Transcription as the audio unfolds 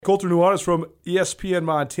Colter Nuanez from ESPN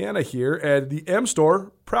Montana here, and the M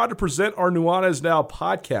Store, proud to present our Nuanez Now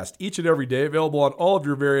podcast each and every day, available on all of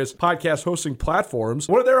your various podcast hosting platforms.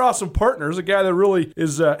 One of their awesome partners, a guy that really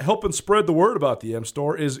is helping spread the word about the M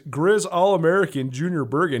Store, is Grizz All-American Junior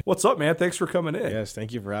Bergen. What's up, man? Thanks for coming in. Yes,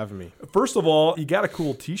 thank you for having me. First of all, you got a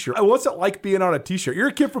cool t-shirt. What's it like being on a t-shirt? You're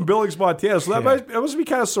a kid from Billings, Montana, so that must be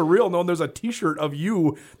kind of surreal knowing there's a t-shirt of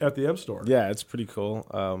you at the M Store. Yeah, it's pretty cool.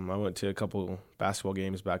 I went to a couple basketball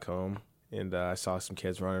games back home, and I saw some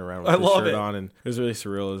kids running around with the shirt on, and it was really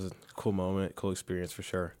surreal. It was a cool moment, cool experience for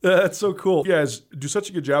sure. That's so cool. You guys do such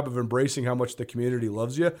a good job of embracing how much the community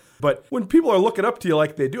loves you. But when people are looking up to you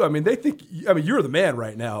like they do, they think, you're the man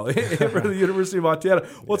right now for the University of Montana.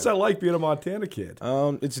 What's that like being a Montana kid?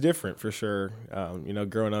 It's different for sure.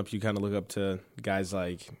 Growing up, you kind of look up to guys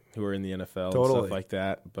like who are in the NFL and stuff like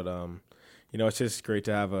that. But, it's just great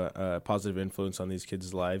to have a positive influence on these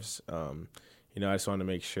kids' lives. I just want to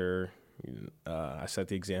make sure I set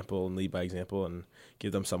the example and lead by example and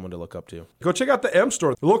give them someone to look up to. Go check out the M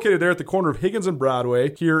Store. They're located there at the corner of Higgins and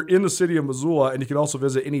Broadway here in the city of Missoula, and you can also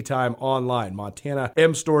visit anytime online,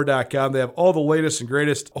 montanamstore.com. They have all the latest and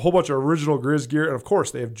greatest, a whole bunch of original Grizz gear, and of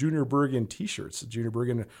course, they have Junior Bergen t-shirts. Junior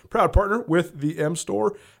Bergen, proud partner with the M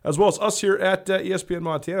Store, as well as us here at ESPN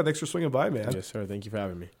Montana. Thanks for swinging by, man. Yes, sir. Thank you for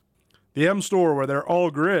having me. The M Store, where they're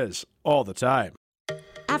all Grizz all the time.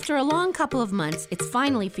 After a long couple of months, it's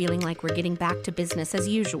finally feeling like we're getting back to business as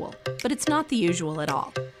usual. But it's not the usual at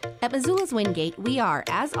all. At Missoula's Wingate, we are,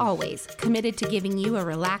 as always, committed to giving you a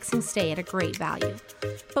relaxing stay at a great value.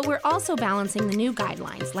 But we're also balancing the new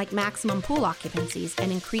guidelines like maximum pool occupancies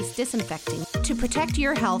and increased disinfecting to protect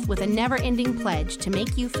your health with a never-ending pledge to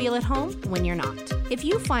make you feel at home when you're not. If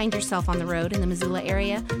you find yourself on the road in the Missoula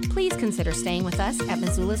area, please consider staying with us at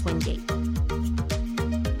Missoula's Wingate.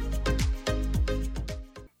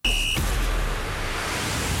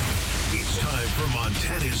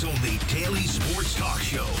 Montana's only daily sports talk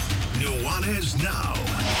show, Nuanez Now.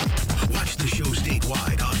 Watch the show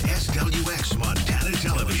statewide on SWX Montana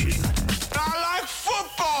Television. I like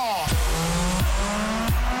football!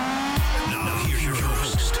 Now here's your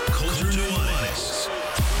host, Colter Nuanez.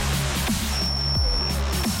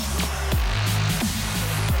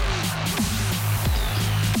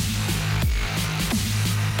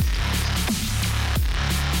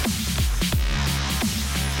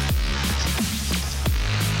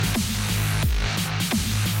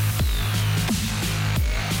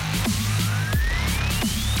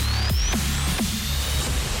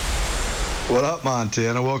 What up,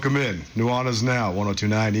 Montana? Welcome in. Nuanez Now,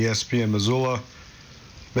 102.9 ESPN Missoula.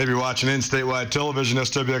 Maybe watching in statewide television,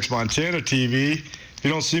 SWX Montana TV. If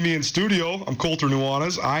you don't see me in studio, I'm Colter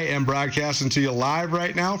Nuanez. I am broadcasting to you live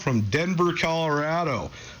right now from Denver,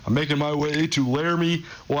 Colorado. I'm making my way to Laramie,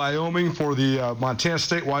 Wyoming for the Montana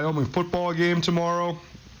State-Wyoming football game tomorrow.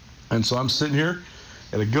 And so I'm sitting here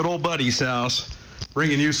at a good old buddy's house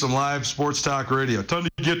bringing you some live sports talk radio. Ton to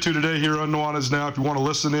get to today here on Nuanez Now. If you want to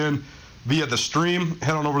listen in via the stream,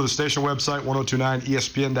 head on over to the station website,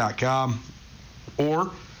 1029ESPN.com. Or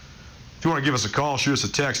if you want to give us a call, shoot us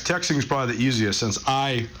a text. Texting is probably the easiest since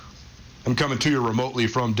I am coming to you remotely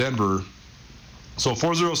from Denver. So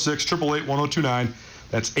 406-888-1029.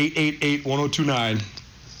 That's 888-1029.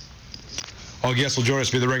 All guests will join us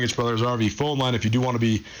via the Rangage Brothers RV phone line. If you do want to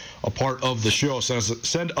be a part of the show,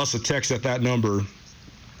 send us a text at that number.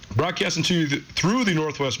 Broadcasting to you through the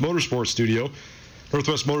Northwest Motorsports studio.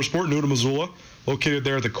 Northwest Motorsport, new to Missoula, located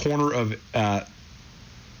there at the corner of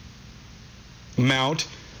Mount.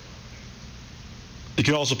 You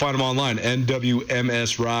can also find them online,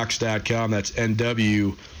 nwmsrocks.com. That's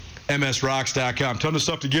nwmsrocks.com. Ton of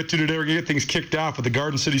stuff to get to today. We're going to get things kicked off with the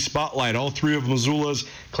Garden City Spotlight. All three of Missoula's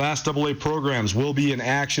Class AA programs will be in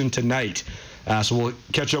action tonight. So we'll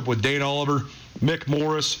catch up with Dane Oliver, Mick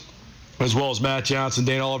Morris, as well as Matt Johnson.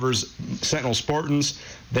 Dane Oliver's Sentinel Spartans.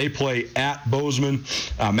 They play at Bozeman.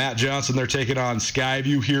 Matt Johnson, they're taking on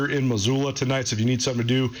Skyview here in Missoula tonight. So if you need something to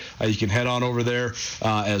do, you can head on over there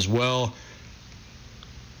as well.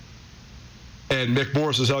 And Mick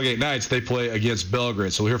Morris's Hellgate Knights, they play against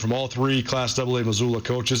Belgrade. So we'll hear from all three Class AA Missoula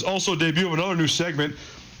coaches. Also, debut of another new segment,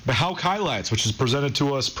 the Hauck Highlights, which is presented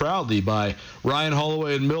to us proudly by Ryan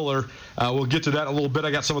Holloway and Miller. We'll get to that in a little bit.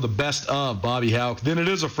 I got some of the best of Bobby Hauck. Then it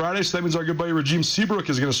is a Friday, so that means our good buddy Regime Seabrook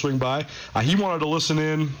is going to swing by. He wanted to listen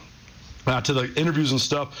in to the interviews and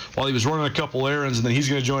stuff while he was running a couple errands, and then he's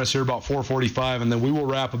going to join us here about 4:45, and then we will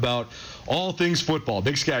wrap about all things football.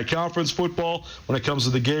 Big Sky Conference football when it comes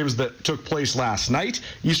to the games that took place last night.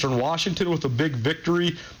 Eastern Washington with a big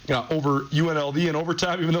victory over UNLV in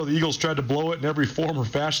overtime, even though the Eagles tried to blow it in every form or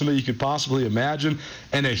fashion that you could possibly imagine,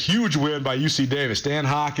 and a huge win by UC Davis. Dan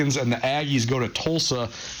Hawkins and the Aggies go to Tulsa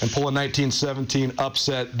and pull a 19-17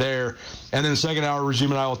 upset there. And then the second hour,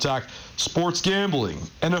 Regime and I will talk sports gambling,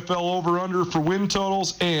 NFL over-under for win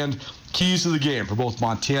totals, and keys to the game for both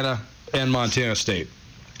Montana and Montana State.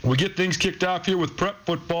 We get things kicked off here with prep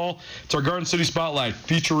football. It's our Garden City Spotlight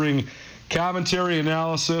featuring commentary,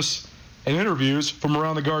 analysis, and interviews from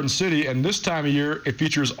around the Garden City. And this time of year, it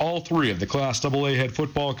features all three of the Class AA head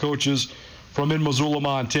football coaches from in Missoula,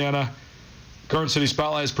 Montana. Garden City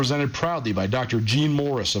Spotlight is presented proudly by Dr. Gene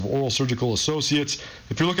Morris of Oral Surgical Associates.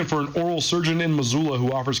 If you're looking for an oral surgeon in Missoula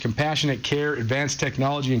who offers compassionate care, advanced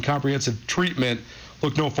technology, and comprehensive treatment,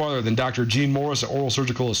 look no farther than Dr. Gene Morris at Oral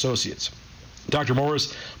Surgical Associates. Dr.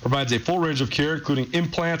 Morris provides a full range of care, including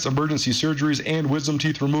implants, emergency surgeries, and wisdom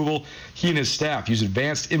teeth removal. He and his staff use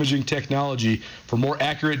advanced imaging technology for more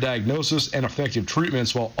accurate diagnosis and effective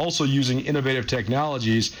treatments, while also using innovative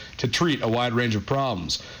technologies to treat a wide range of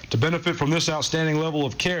problems. To benefit from this outstanding level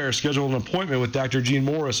of care, schedule an appointment with Dr. Gene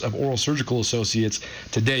Morris of Oral Surgical Associates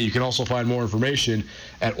today. You can also find more information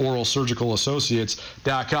at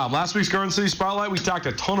oralsurgicalassociates.com. Last week's Garden City Spotlight, we talked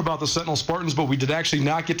a ton about the Sentinel Spartans, but we did actually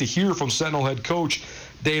not get to hear from Sentinel head coach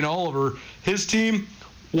Dane Oliver. His team,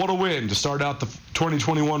 what a win to start out the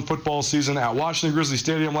 2021 football season at Washington Grizzly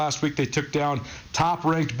Stadium last week. They took down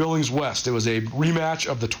top-ranked Billings West. It was a rematch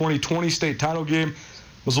of the 2020 state title game.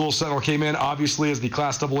 Missoula Sentinel came in, obviously, as the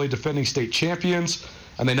Class AA defending state champions,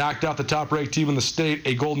 and they knocked out the top-ranked team in the state,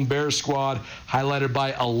 a Golden Bears squad highlighted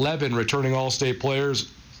by 11 returning all-state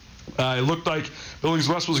players. It looked like Billings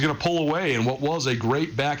West was going to pull away in what was a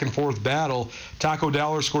great back-and-forth battle. Taco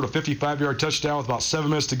Dowler scored a 55-yard touchdown with about 7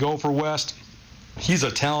 minutes to go for West. He's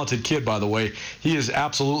a talented kid, by the way. He is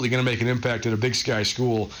absolutely going to make an impact at a Big Sky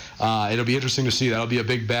school. It'll be interesting to see. That'll be a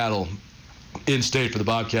big battle in-state for the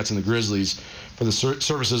Bobcats and the Grizzlies for the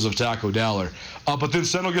services of Taco Dowler. But then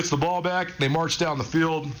Sentinel gets the ball back. They march down the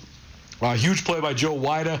field. A huge play by Joe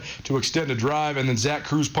Wida to extend a drive, and then Zach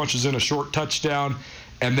Cruz punches in a short touchdown.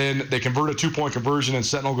 And then they convert a 2-point conversion, and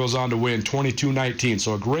Sentinel goes on to win 22-19.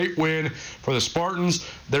 So a great win for the Spartans.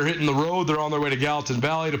 They're hitting the road. They're on their way to Gallatin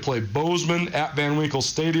Valley to play Bozeman at Van Winkle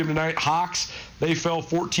Stadium tonight. Hawks, they fell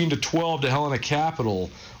 14-12 to Helena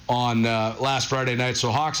Capital on last Friday night.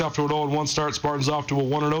 So Hawks off to an 0-1 start. Spartans off to a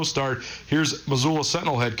 1-0 start. Here's Missoula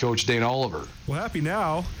Sentinel head coach Dane Oliver. Well, happy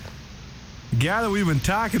now. Guy that we've been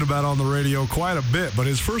talking about on the radio quite a bit, but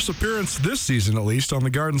his first appearance this season, at least, on the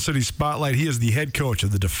Garden City Spotlight, he is the head coach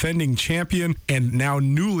of the defending champion and now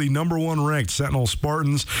newly #1 ranked Sentinel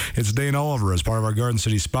Spartans. It's Dane Oliver as part of our Garden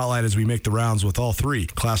City Spotlight as we make the rounds with all three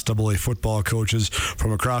Class AA football coaches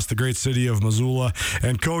from across the great city of Missoula.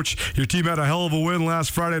 And, Coach, your team had a hell of a win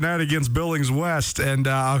last Friday night against Billings West, and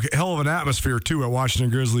a hell of an atmosphere, too, at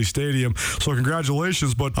Washington Grizzly Stadium. So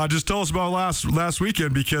congratulations, but just tell us about last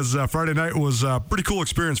weekend, because Friday night was a pretty cool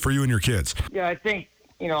experience for you and your kids. Yeah, I think,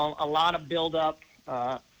 a lot of build-up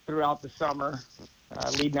throughout the summer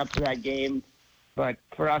leading up to that game. But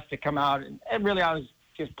for us to come out, and really I was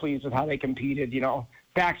just pleased with how they competed.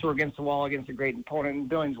 Backs were against the wall against a great opponent.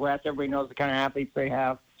 Billings West, everybody knows the kind of athletes they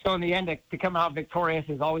have. So in the end, to come out victorious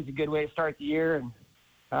is always a good way to start the year.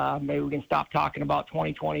 And maybe we can stop talking about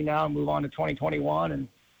 2020 now and move on to 2021.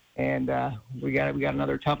 And we got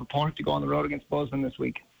another tough opponent to go on the road against Bozeman this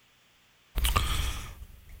week.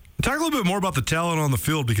 Talk a little bit more about the talent on the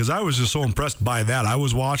field, because I was just so impressed by that. I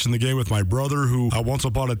was watching the game with my brother, who once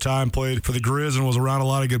upon a time played for the Grizz and was around a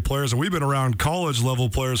lot of good players. And we've been around college-level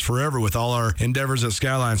players forever with all our endeavors at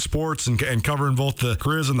Skyline Sports and covering both the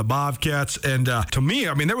Grizz and the Bobcats. And to me,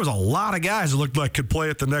 there was a lot of guys that looked like could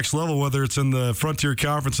play at the next level, whether it's in the Frontier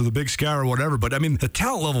Conference or the Big Sky or whatever. But, the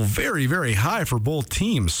talent level very, very high for both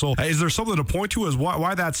teams. So is there something to point to as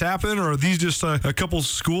why that's happening, or are these just a couple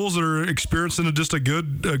schools that are experiencing just a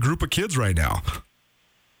good group of kids right now?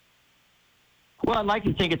 Well, I'd like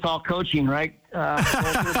to think it's all coaching, right?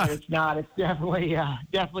 But it's not. It's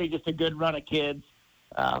definitely just a good run of kids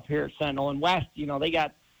up here at Sentinel. And West, they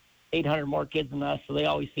got 800 more kids than us, so they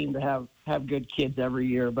always seem to have good kids every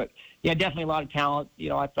year. But, yeah, definitely a lot of talent.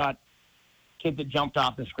 I thought kids that jumped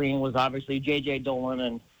off the screen was obviously J.J.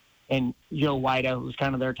 Dolan and Joe Wida. It was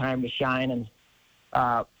kind of their time to shine. And,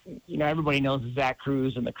 everybody knows Zach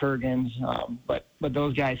Cruz and the Kurgans, but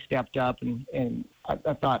those guys stepped up and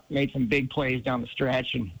I thought made some big plays down the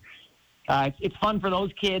stretch. And it's fun for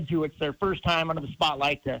those kids who it's their first time under the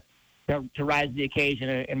spotlight to to rise to the occasion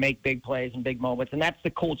and make big plays and big moments. And that's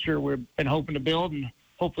the culture we've been hoping to build, and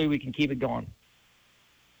hopefully we can keep it going.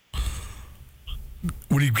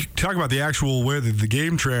 When you talk about the actual way that the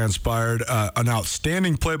game transpired, an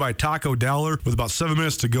outstanding play by Taco Dowler with about 7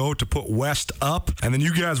 minutes to go to put West up, and then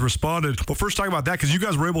you guys responded. But first, talk about that, because you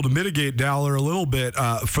guys were able to mitigate Dowler a little bit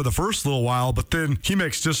for the first little while, but then he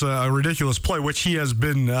makes just a ridiculous play, which he has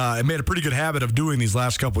been made a pretty good habit of doing these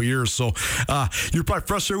last couple of years. So you're probably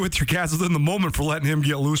frustrated with your cats within the moment for letting him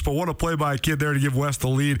get loose, but what a play by a kid there to give West the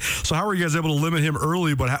lead. So how were you guys able to limit him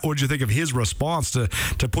early, but what did you think of his response to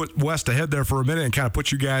put West ahead there for a minute and kind of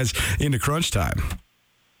put you guys into crunch time?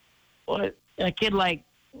 Well, a kid like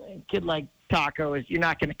Taco is, you're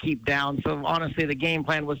not going to keep down. So honestly, the game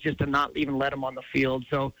plan was just to not even let him on the field.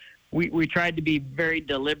 So we tried to be very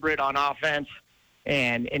deliberate on offense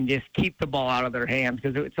and just keep the ball out of their hands,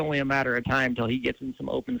 because it's only a matter of time till he gets in some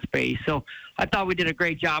open space. So I thought we did a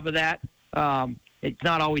great job of that. It's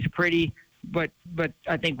not always pretty, but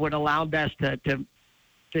I think what allowed us to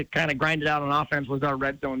kind of grind it out on offense was our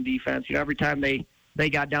red zone defense. Every time they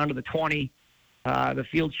got down to the 20, the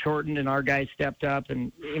field shortened, and our guys stepped up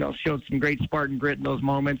and, showed some great Spartan grit in those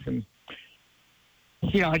moments. And,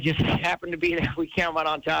 it just happened to be that we came out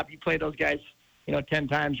on top. You play those guys, 10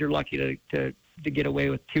 times, you're lucky to get away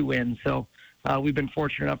with 2 wins. So we've been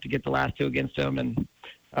fortunate enough to get the last 2 against them, and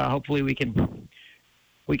hopefully we can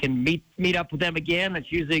meet up with them again. It's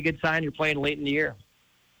usually a good sign you're playing late in the year.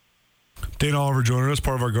 Dane Oliver joining us,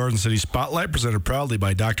 part of our Garden City Spotlight, presented proudly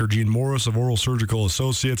by Dr. Gene Morris of Oral Surgical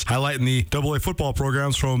Associates, highlighting the AA football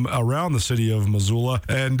programs from around the city of Missoula.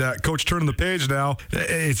 And Coach, turning the page now,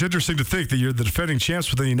 it's interesting to think that you're the defending champs,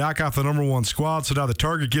 but then you knock off the number 1 squad, so now the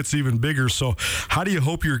target gets even bigger. So how do you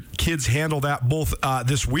hope your kids handle that both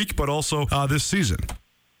this week but also this season?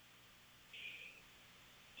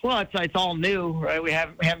 Well, it's all new, right? We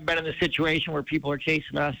haven't been in the situation where people are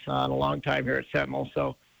chasing us in a long time here at Sentinel,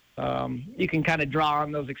 so you can kind of draw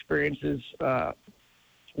on those experiences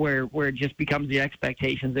where it just becomes the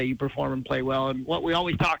expectations that you perform and play well. And what we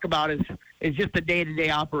always talk about is just the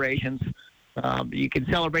day-to-day operations. You can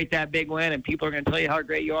celebrate that big win, and people are going to tell you how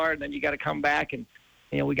great you are, and then you got to come back and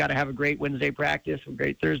we got to have a great Wednesday practice, a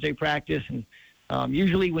great Thursday practice, and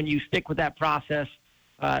usually when you stick with that process,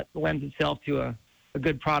 it lends itself to a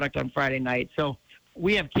good product on Friday night. So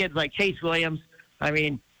we have kids like Chase Williams. I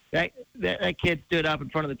mean, that kid stood up in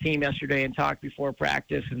front of the team yesterday and talked before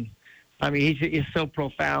practice, and I mean he's so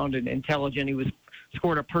profound and intelligent. He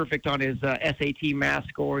scored a perfect on his SAT math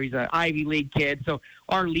score. He's an Ivy League kid. So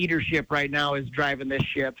our leadership right now is driving this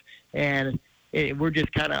ship, and we're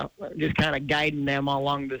just kind of guiding them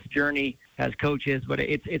along this journey as coaches. But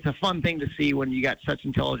it's a fun thing to see when you got such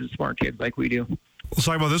intelligent, smart kids like we do. Let's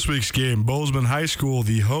talk about this week's game. Bozeman High School,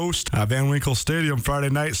 the host, Van Winkle Stadium, Friday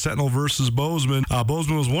night, Sentinel versus Bozeman.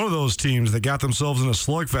 Bozeman was one of those teams that got themselves in a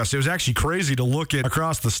slugfest. It was actually crazy to look at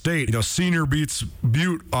across the state. Senior beats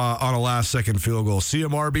Butte on a last-second field goal.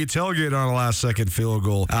 CMR beats Hellgate on a last-second field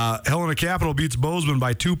goal. Helena Capital beats Bozeman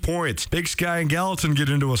by 2 points. Big Sky and Gallatin get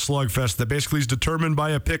into a slugfest that basically is determined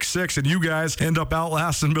by a pick 6, and you guys end up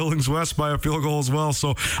outlasting Billings West by a field goal as well.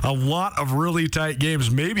 So a lot of really tight games,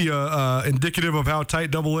 maybe indicative of how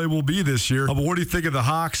tight AA will be this year. But what do you think of the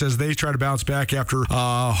Hawks as they try to bounce back after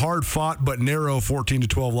a hard-fought but narrow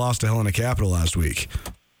 14-12 loss to Helena Capital last week?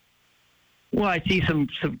 Well, I see some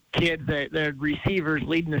kids that the receivers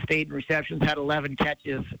leading the state in receptions, had 11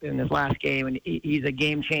 catches in his last game, and he's a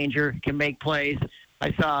game changer, can make plays.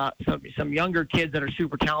 I saw some younger kids that are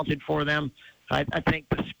super talented for them. I think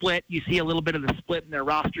the split, you see a little bit of the split in their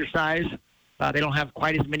roster size. They don't have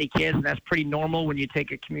quite as many kids, and that's pretty normal when you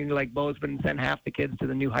take a community like Bozeman and send half the kids to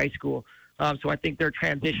the new high school. So I think they're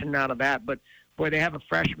transitioning out of that. But, boy, they have a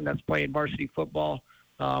freshman that's playing varsity football,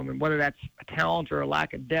 and whether that's a talent or a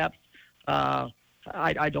lack of depth,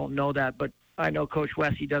 I don't know that. But I know Coach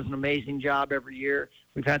Westy does an amazing job every year.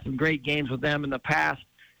 We've had some great games with them in the past.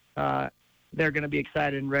 They're going to be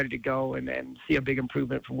excited and ready to go and see a big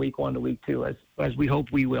improvement from week 1 to week 2, as we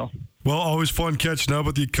hope we will. Well, always fun catching up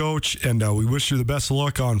with you, Coach, and we wish you the best of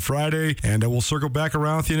luck on Friday, and we'll circle back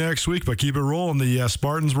around with you next week, but keep it rolling. The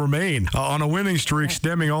Spartans remain on a winning streak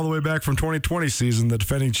stemming all the way back from 2020 season, the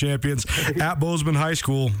defending champions at Bozeman High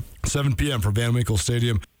School, 7 p.m. from Van Winkle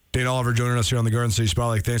Stadium. Dane Oliver joining us here on the Garden City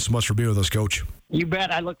Spotlight. Thanks so much for being with us, Coach. You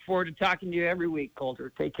bet. I look forward to talking to you every week,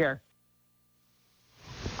 Colter. Take care.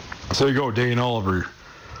 So you go, Dane Oliver,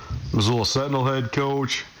 Missoula Sentinel head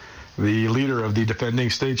coach, the leader of the defending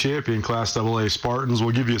state champion Class AA Spartans.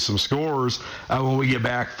 We'll give you some scores when we get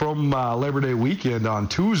back from Labor Day weekend on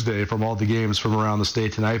Tuesday from all the games from around the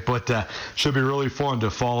state tonight. But should be really fun to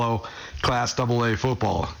follow Class AA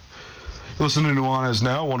football. Listen to Nuanez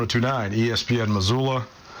now, 102.9 ESPN Missoula.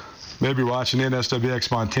 Maybe watching in SWX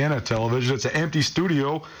Montana television. It's an empty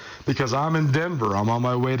studio because I'm in Denver. I'm on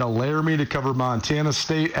my way to Laramie to cover Montana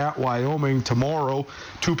State at Wyoming tomorrow,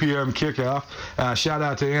 2 p.m. kickoff. Shout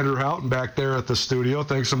out to Andrew Houghton back there at the studio.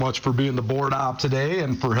 Thanks so much for being the board op today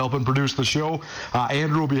and for helping produce the show.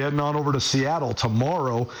 Andrew will be heading on over to Seattle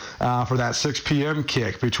tomorrow for that 6 p.m.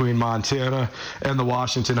 kick between Montana and the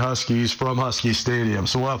Washington Huskies from Husky Stadium.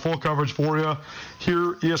 So we'll have full coverage for you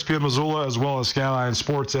here, ESPN Missoula, as well as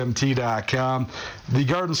SkylineSportsMT.com. The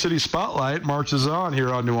Garden City Spotlight marches on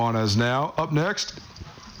here on Nuanez now. Up next,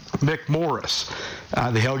 Mick Morris.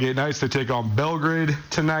 The Hellgate Knights, they take on Belgrade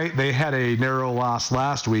tonight. They had a narrow loss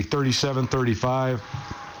last week, 37-35. A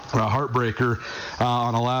heartbreaker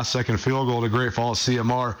on a last-second field goal to Great Falls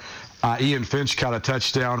CMR. Ian Finch caught a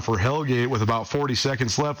touchdown for Hellgate with about 40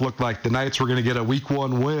 seconds left. Looked like the Knights were going to get a Week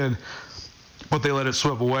 1 win, but they let it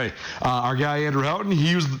slip away. Our guy, Andrew Houghton,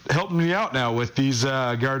 he was helping me out now with these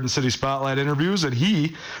Garden City Spotlight interviews, and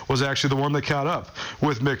he was actually the one that caught up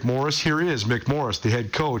with Mick Morris. Here is Mick Morris, the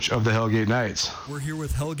head coach of the Hellgate Knights. We're here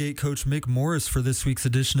with Hellgate coach Mick Morris for this week's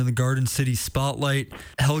edition of the Garden City Spotlight.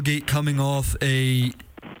 Hellgate coming off a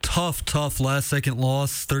tough last-second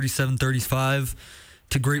loss, 37-35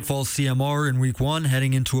 to Great Falls CMR in Week 1,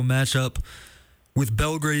 heading into a matchup with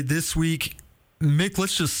Belgrade this week. Mick,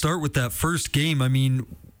 let's just start with that first game. I mean,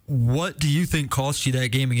 what do you think cost you that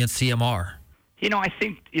game against CMR? I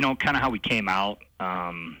think, kind of how we came out,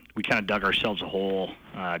 we kind of dug ourselves a hole,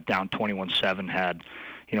 down 21-7, had,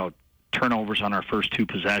 turnovers on our first 2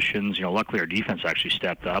 possessions. Luckily our defense actually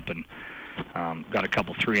stepped up and got a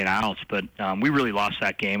couple 3-and-outs, but we really lost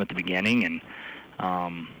that game at the beginning, and,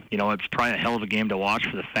 it's probably a hell of a game to watch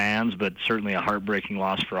for the fans, but certainly a heartbreaking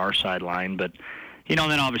loss for our sideline, but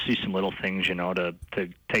then obviously some little things, to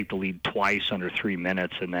take the lead twice under 3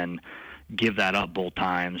 minutes and then give that up both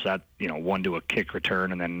times. That, one to a kick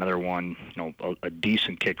return and then another one, a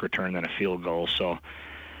decent kick return, then a field goal. So,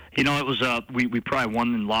 it was we probably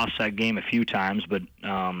won and lost that game a few times, but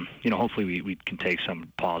hopefully we can take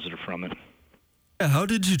some positive from it. How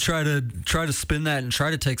did you try to spin that and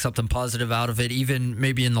try to take something positive out of it, even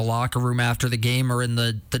maybe in the locker room after the game or in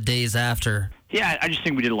the days after? Yeah, I just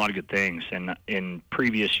think we did a lot of good things. And in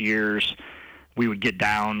previous years, we would get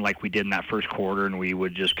down like we did in that first quarter, and we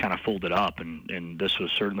would just kind of fold it up. And this was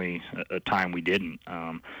certainly a time we didn't.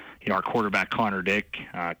 Our quarterback, Connor Dick,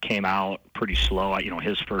 came out pretty slow.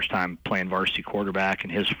 His first time playing varsity quarterback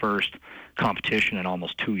and his first competition in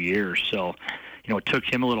almost 2 years. So, it took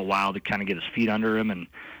him a little while to kind of get his feet under him. And,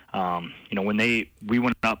 when we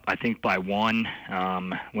went up, I think by 1,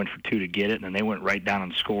 went for 2 to get it, and then they went right down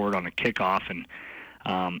and scored on a kickoff. And,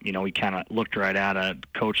 we kind of looked right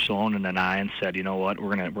at Coach Sloan and then I and said, you know what,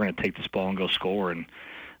 we're gonna take this ball and go score. And,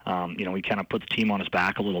 we kind of put the team on his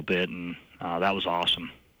back a little bit, and that was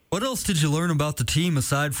awesome. What else did you learn about the team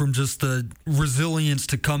aside from just the resilience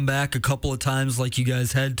to come back a couple of times like you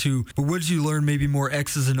guys had to? But what did you learn maybe more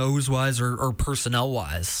X's and O's wise or personnel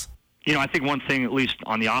wise? I think one thing, at least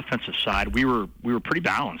on the offensive side, we were pretty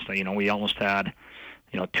balanced. We almost had,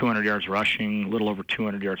 200 yards rushing, a little over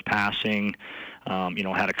 200 yards passing.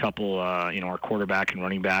 Had a couple, our quarterback and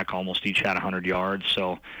running back almost each had 100 yards.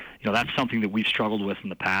 So, that's something that we've struggled with in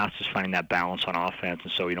the past, is finding that balance on offense.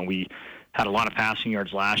 And so, we had a lot of passing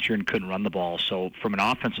yards last year and couldn't run the ball. So from an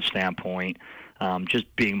offensive standpoint, just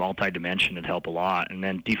being multi-dimensional would help a lot. And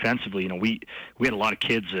then defensively, we had a lot of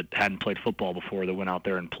kids that hadn't played football before that went out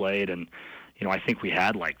there and played. And, I think we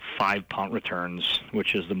had like 5 punt returns,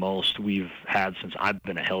 which is the most we've had since I've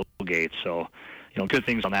been at Hellgate. So, good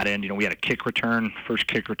things on that end. We had a kick return, first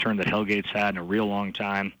kick return that Hellgate's had in a real long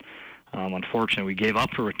time. Unfortunately, we gave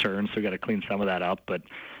up a return, so we got to clean some of that up. But,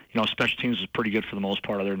 special teams was pretty good for the most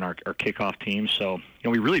part other than our kickoff team. So,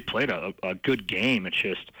 we really played a good game. It's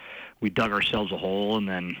just we dug ourselves a hole and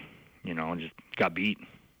then, just got beat.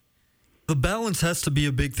 The balance has to be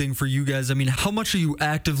a big thing for you guys. I mean, how much are you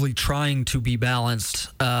actively trying to be balanced?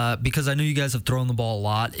 Because I know you guys have thrown the ball a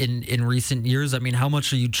lot in recent years. I mean, how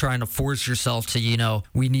much are you trying to force yourself to,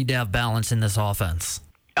 we need to have balance in this offense?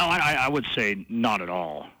 Oh, I would say not at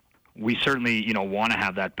all. We certainly, want to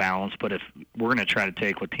have that balance, but if we're going to try to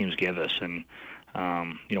take what teams give us, and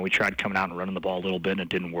we tried coming out and running the ball a little bit and it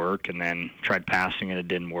didn't work, and then tried passing and it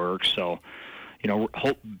didn't work. So,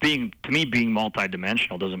 being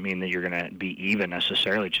multi-dimensional doesn't mean that you're going to be even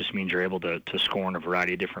necessarily. It just means you're able to score in a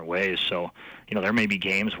variety of different ways. So, there may be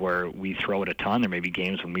games where we throw it a ton. There may be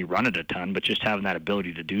games when we run it a ton, but just having that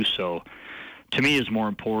ability to do so, to me, is more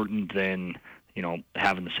important than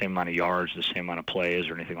having the same amount of yards, the same amount of plays,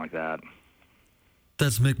 or anything like that.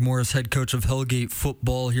 That's Mick Morris, head coach of Hellgate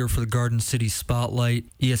football here for the Garden City Spotlight,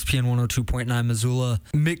 ESPN 102.9 Missoula.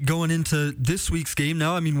 Mick, going into this week's game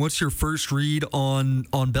now, I mean, what's your first read on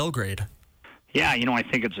Belgrade? Yeah, I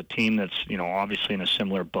think it's a team that's, obviously in a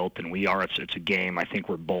similar boat than we are. It's a game I think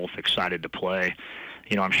we're both excited to play.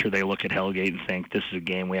 I'm sure they look at Hellgate and think this is a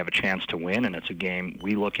game we have a chance to win, and it's a game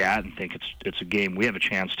we look at and think it's a game we have a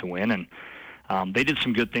chance to win. And they did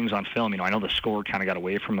some good things on film. I know the score kind of got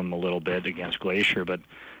away from them a little bit against Glacier, but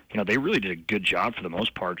they really did a good job for the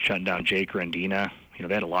most part, shutting down Jake Rendina.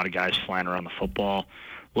 They had a lot of guys flying around the football.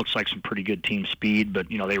 Looks like some pretty good team speed, but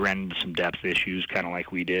they ran into some depth issues, kind of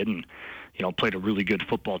like we did, and played a really good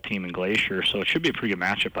football team in Glacier. So it should be a pretty good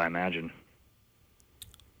matchup, I imagine.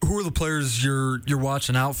 Who are the players you're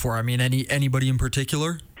watching out for? I mean, anybody in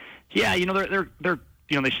particular? Yeah, they're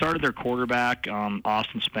they started their quarterback,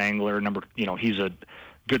 Austin Spangler. He's a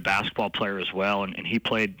good basketball player as well, and he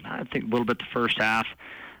played, I think, a little bit the first half.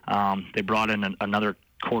 They brought in another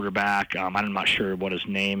quarterback. I'm not sure what his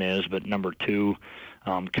name is, but number 2,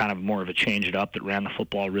 kind of more of a change it up that ran the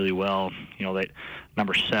football really well.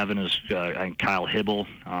 Number 7 is I think Kyle Hibble.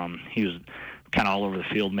 He was kind of all over the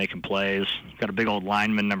field making plays. Got a big old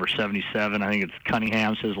lineman, number 77. I think it's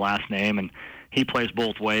Cunningham's his last name, and he plays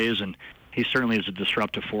both ways, and he certainly is a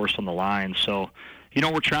disruptive force on the line. So,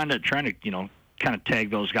 we're trying to kind of tag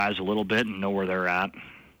those guys a little bit and know where they're at.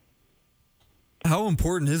 How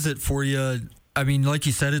important is it for you? I mean, like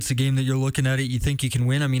you said, it's a game that you're looking at it, you think you can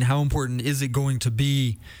win. I mean, how important is it going to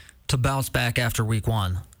be to bounce back after week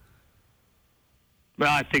 1? Well,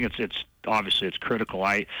 I think it's obviously it's critical.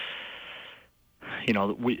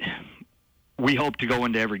 We hope to go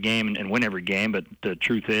into every game and win every game, but the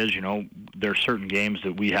truth is, there are certain games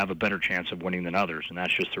that we have a better chance of winning than others, and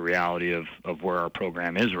that's just the reality of where our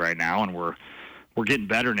program is right now, and we're getting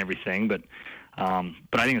better and everything, but I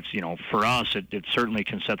think it's, for us, it certainly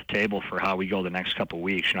can set the table for how we go the next couple of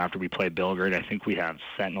weeks. After we play Belgrade, I think we have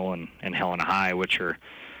Sentinel and Helena High, which are,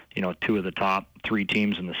 2 of the top 3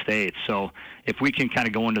 teams in the state. So if we can kind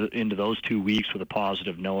of go into those 2 weeks with a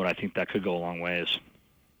positive note, I think that could go a long ways.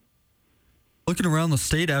 Looking around the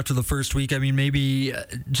state after the first week, I mean, maybe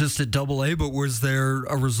just at AA, but was there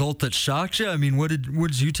a result that shocked you? I mean, what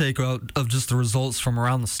did you take out of just the results from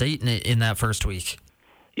around the state in that first week?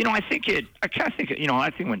 I think it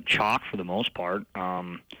went chalk for the most part.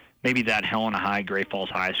 Maybe that Helena High, Great Falls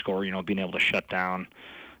High score, being able to shut down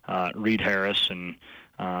Reed Harris and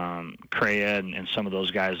Crea and some of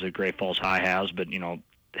those guys that Great Falls High has, but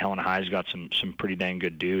Helena High's got some pretty dang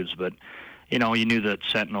good dudes. But you knew that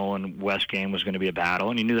Sentinel and West game was going to be a battle,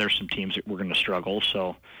 and you knew there were some teams that were going to struggle.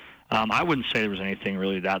 So I wouldn't say there was anything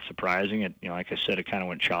really that surprising. It, like I said, it kind of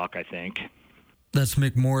went chalk, I think. That's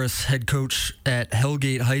Mick Morris, head coach at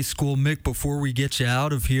Hellgate High School. Mick, before we get you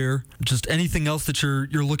out of here, just anything else that you're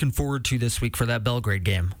looking forward to this week for that Belgrade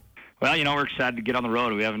game? Well, we're excited to get on the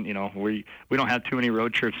road. We haven't, we don't have too many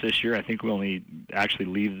road trips this year. I think we only actually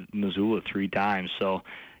leave Missoula 3 times. So,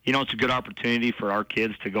 it's a good opportunity for our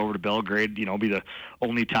kids to go over to Belgrade. Be the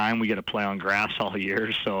only time we get to play on grass all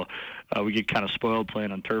year. So we get kind of spoiled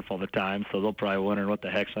playing on turf all the time. So they'll probably wonder what the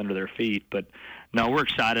heck's under their feet. But no, we're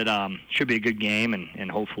excited. Should be a good game, and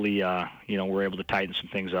hopefully, we're able to tighten some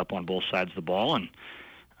things up on both sides of the ball and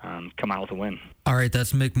come out with a win. All right,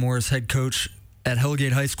 that's Mick Morris, head coach at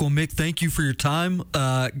Hellgate High School. Mick, thank you for your time.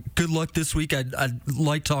 Good luck this week. I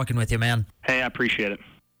like talking with you, man. Hey, I appreciate it.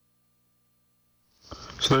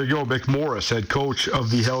 So there you go, Mick Morris, head coach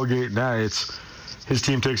of the Hellgate Knights. His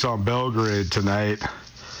team takes on Belgrade tonight.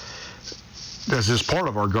 This is part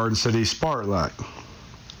of our Garden City Spotlight.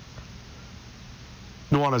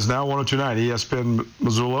 Nuanez now, 102.9 ESPN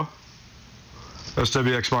Missoula,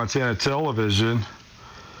 SWX Montana Television.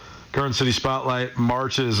 Garden City Spotlight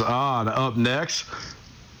marches on. Up next,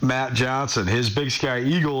 Matt Johnson. His Big Sky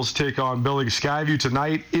Eagles take on Building Skyview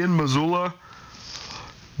tonight in Missoula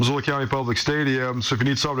County Public Stadium. So if you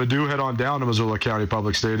need something to do, head on down to Missoula County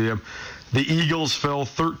Public Stadium. The Eagles fell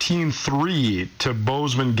 13-3 to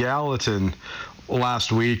Bozeman Gallatin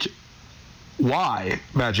last week. Why?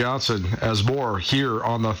 Matt Johnson has more here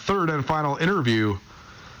on the third and final interview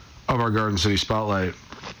of our Garden City Spotlight.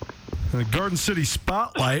 The Garden City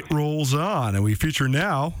Spotlight rolls on, and we feature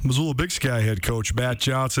now Missoula Big Sky head coach Matt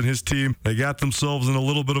Johnson. His team, they got themselves in a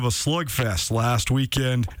little bit of a slugfest last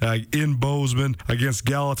weekend in Bozeman against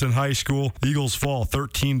Gallatin High School. The Eagles fall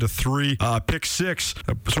 13-3. Pick 6,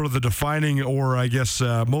 sort of the defining or I guess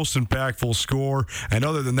most impactful score. And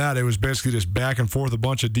other than that, it was basically just back and forth a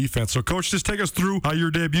bunch of defense. So, Coach, just take us through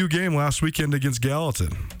your debut game last weekend against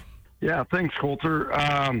Gallatin. Yeah, thanks,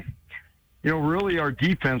 Colter. Really our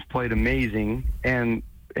defense played amazing, and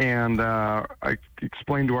and I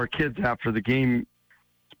explained to our kids after the game,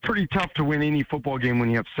 it's pretty tough to win any football game when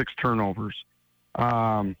you have 6 turnovers.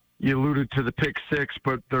 You alluded to the pick 6,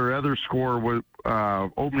 but their other score was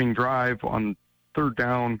opening drive on 3rd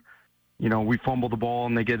down. You know, we fumble the ball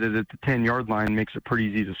and they get it at the 10-yard line, makes it pretty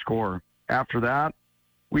easy to score. After that,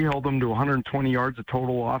 we held them to 120 yards of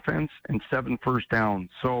total offense and 7 first downs.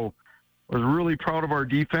 So I was really proud of our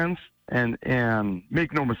defense, and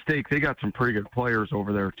make no mistake, they got some pretty good players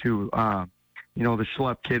over there too. You know, the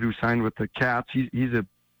Schlepp kid who signed with the Cats, he's a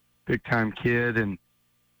big-time kid, and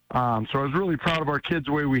so I was really proud of our kids,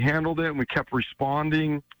 the way we handled it, and we kept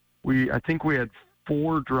responding. I think we had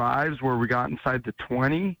 4 drives where we got inside the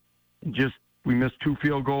 20, and we missed 2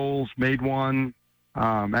 field goals, made 1.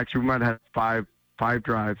 Actually, we might have had five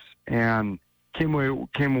drives, and came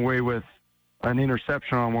away with an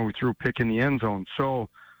interception on when we threw a pick in the end zone. So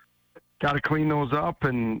got to clean those up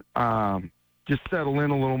and just settle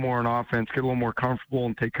in a little more on offense, get a little more comfortable,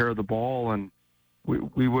 and take care of the ball, and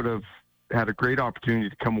we would have had a great opportunity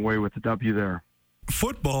to come away with the W there.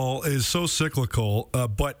 Football is so cyclical,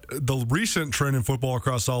 but the recent trend in football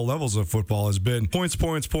across all levels of football has been points,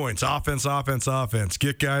 offense,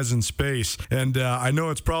 get guys in space. And I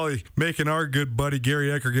know it's probably making our good buddy Gary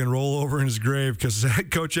Eckergen roll over in his grave, because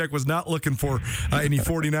Coach Eck was not looking for any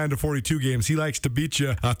 49-42 games. He likes to beat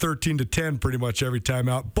you 13-10 pretty much every time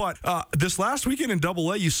out. But this last weekend in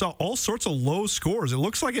AA, you saw all sorts of low scores. It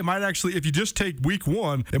looks like it might actually, if you just take week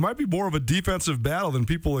 1, it might be more of a defensive battle than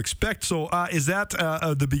people expect. So is that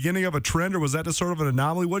the beginning of a trend, or was that just sort of an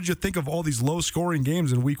anomaly? What did you think of all these low-scoring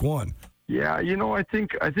games in week 1? Yeah, you know, I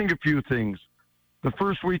think a few things. The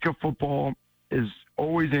first week of football is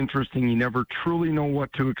always interesting. You never truly know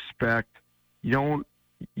what to expect. You don't,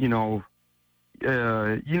 you know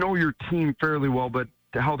your team fairly well, but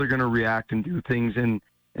how they're going to react and do things, and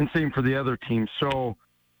same for the other team. So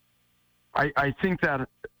I think that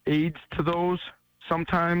aids to those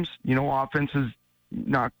sometimes. You know, offenses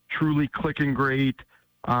not truly clicking great.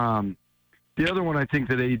 The other one I think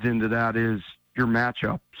that aids into that is your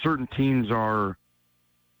matchup. Certain teams are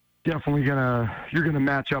definitely you're gonna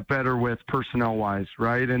match up better with personnel-wise,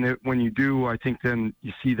 right? And when you do, I think then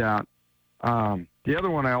you see that. The other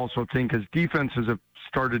one I also think is defenses have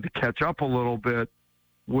started to catch up a little bit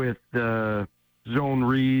with the zone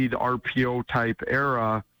read, RPO type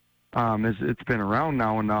era, as it's been around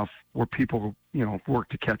now enough where people, you know, work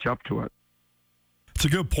to catch up to it. It's a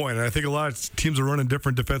good point, and I think a lot of teams are running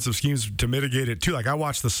different defensive schemes to mitigate it too. Like, I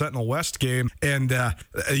watched the Sentinel West game, and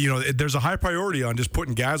there's a high priority on just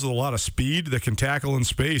putting guys with a lot of speed that can tackle in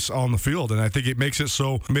space on the field, and I think it makes it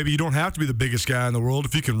so maybe you don't have to be the biggest guy in the world.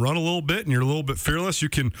 If you can run a little bit and you're a little bit fearless, you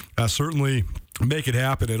can certainly make it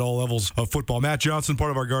happen at all levels of football. Matt Johnson, part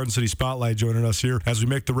of our Garden City Spotlight, joining us here as we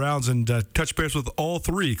make the rounds and touch base with all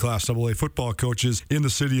 3 Class AA football coaches in the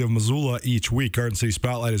city of Missoula each week. Garden City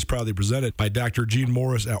Spotlight is proudly presented by Dr. Gene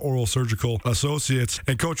Morris at Oral Surgical Associates.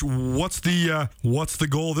 And Coach, what's the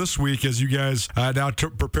goal this week as you guys now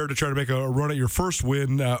prepare to try to make a run at your first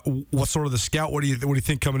win? What's sort of the scout? What do you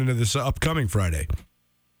think coming into this upcoming Friday?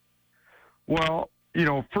 Well, you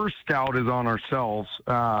know, first scout is on ourselves.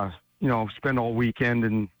 You know, spend all weekend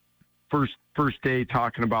and first day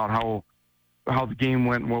talking about how the game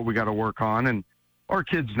went and what we got to work on. And our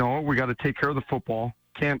kids know it. We got to take care of the football.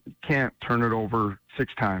 Can't turn it over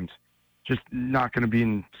 6 times. Just not going to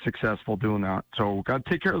be successful doing that. So we got to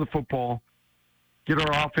take care of the football, get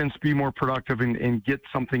our offense be more productive, and get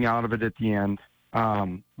something out of it at the end.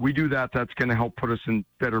 We do that. That's going to help put us in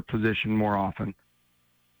better position more often.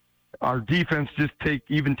 Our defense,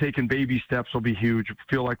 taking baby steps will be huge. I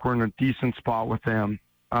feel like we're in a decent spot with them.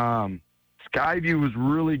 Skyview was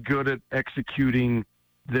really good at executing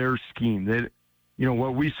their scheme.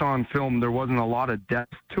 What we saw in film, there wasn't a lot of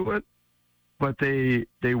depth to it, but they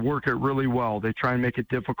work it really well. They try and make it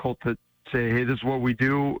difficult to say, hey, this is what we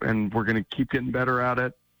do, and we're going to keep getting better at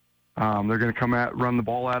it. They're going to run the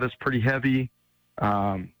ball at us pretty heavy.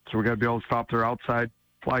 So we got to be able to stop their outside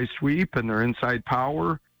fly sweep and their inside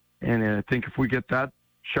power. And I think if we get that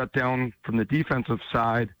shut down from the defensive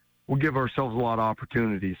side, we'll give ourselves a lot of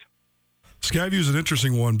opportunities. Skyview is an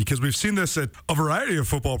interesting one because we've seen this at a variety of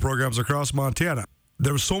football programs across Montana.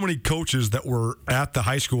 There were so many coaches that were at the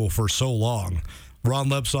high school for so long. Ron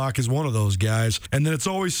Lebsock is one of those guys. And then it's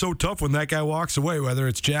always so tough when that guy walks away, whether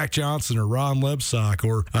it's Jack Johnson or Ron Lebsock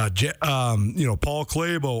or Paul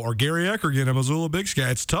Clabo or Gary Eckergen at Missoula Big Sky.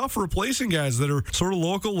 It's tough replacing guys that are sort of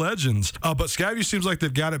local legends. But Skyview seems like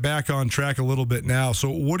they've got it back on track a little bit now.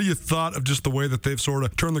 So what do you thought of just the way that they've sort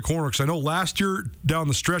of turned the corner? Because I know last year down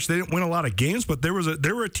the stretch they didn't win a lot of games, but they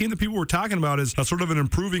were a team that people were talking about as a sort of an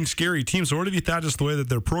improving, scary team. So what have you thought just the way that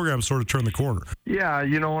their program sort of turned the corner? Yeah,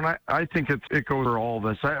 and I think it goes for all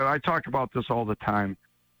this. I talk about this all the time.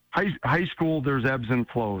 High school, there's ebbs and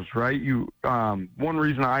flows, right? One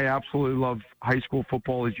reason I absolutely love high school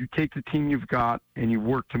football is you take the team you've got and you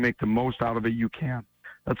work to make the most out of it you can.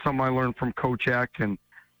 That's something I learned from Coach Eck, and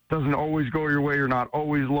doesn't always go your way. You're not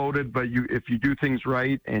always loaded, but if you do things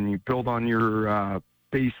right and you build on your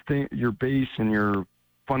base and your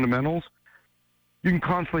fundamentals, you can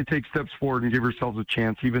constantly take steps forward and give yourselves a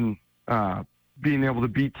chance, even being able to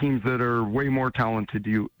beat teams that are way more talented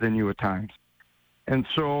than you at times. And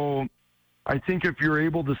so I think if you're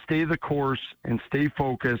able to stay the course and stay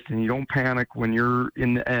focused and you don't panic when you're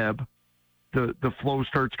in the ebb, the flow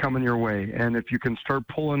starts coming your way. And if you can start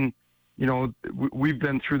pulling, we've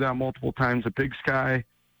been through that multiple times at Big Sky.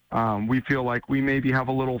 We feel like we maybe have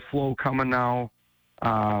a little flow coming now.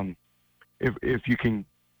 If you can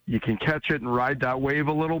catch it and ride that wave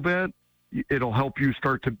a little bit, it'll help you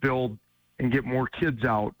start to build and get more kids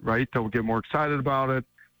out, right? They'll get more excited about it.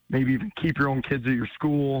 Maybe even keep your own kids at your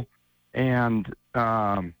school. And,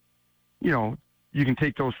 you can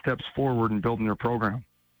take those steps forward in building your program.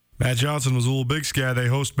 Matt Johnson, Missoula Big Sky. They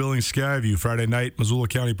host Billings Skyview Friday night, Missoula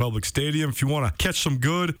County Public Stadium. If you want to catch some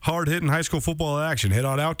good, hard-hitting high school football action, head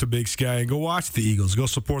on out to Big Sky and go watch the Eagles. Go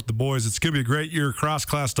support the boys. It's going to be a great year across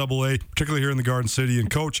Class AA, particularly here in the Garden City.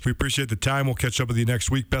 And, Coach, we appreciate the time. We'll catch up with you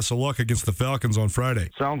next week. Best of luck against the Falcons on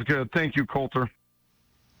Friday. Sounds good. Thank you, Colter.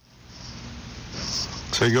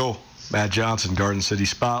 So you go. Matt Johnson, Garden City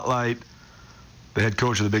Spotlight, the head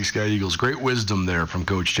coach of the Big Sky Eagles. Great wisdom there from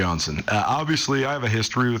Coach Johnson. Obviously, I have a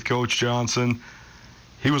history with Coach Johnson.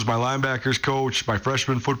 He was my linebackers coach, my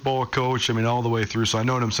freshman football coach, all the way through. So I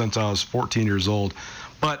known him since I was 14 years old.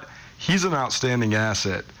 But he's an outstanding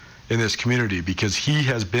asset in this community because he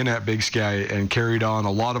has been at Big Sky and carried on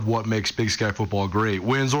a lot of what makes Big Sky football great,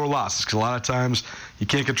 wins or losses, because a lot of times you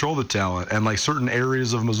can't control the talent. And like certain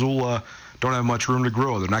areas of Missoula don't have much room to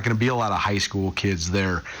grow. There're not going to be a lot of high school kids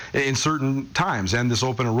there in certain times. And this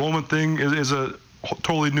open enrollment thing is a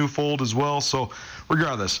totally new fold as well. So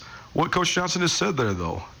regardless, what Coach Johnson has said there,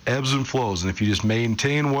 though, ebbs and flows. And if you just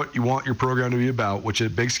maintain what you want your program to be about, which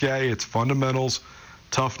at Big Sky, it's fundamentals,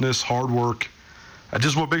 toughness, hard work,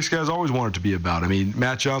 just what Big Sky has always wanted to be about.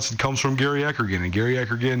 Matt Johnson comes from Gary Eckergen. And Gary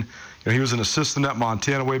Eckergen, he was an assistant at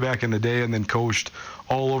Montana way back in the day and then coached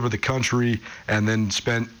all over the country and then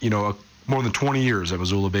spent, more than 20 years at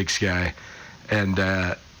Missoula Big Sky. And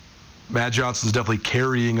Matt Johnson's definitely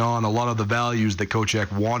carrying on a lot of the values that Coach Eck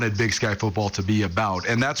wanted Big Sky football to be about.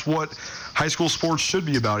 And that's what high school sports should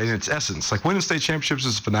be about in its essence. Like winning state championships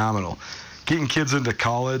is phenomenal. Getting kids into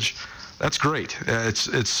college, that's great.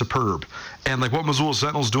 It's superb. And like what Missoula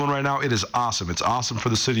Sentinel's doing right now, it is awesome. It's awesome for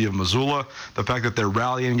the city of Missoula. The fact that they're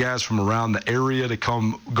rallying guys from around the area to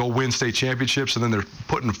come go win state championships, and then they're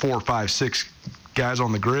putting 4, 5, 6 guys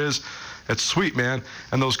on the Grizz. It's sweet, man,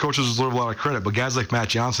 and those coaches deserve a lot of credit, but guys like Matt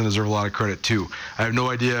Johnson deserve a lot of credit too. I have no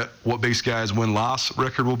idea what Big Sky's win-loss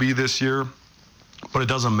record will be this year, but it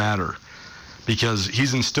doesn't matter because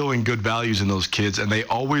he's instilling good values in those kids, and they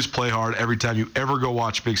always play hard. Every time you ever go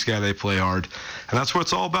watch Big Sky, they play hard, and that's what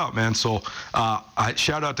it's all about, man. So I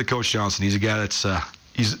shout out to Coach Johnson. He's a guy that's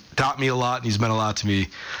he's taught me a lot, and he's meant a lot to me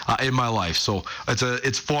in my life. So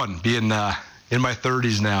it's fun being in my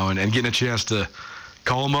 30s now and getting a chance to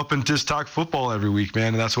call him up and just talk football every week, man,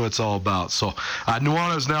 and that's what it's all about. So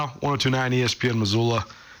Nuanez now, 102.9 ESPN Missoula,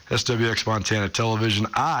 SWX Montana Television.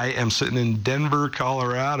 I am sitting in Denver,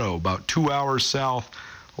 Colorado, about 2 hours south,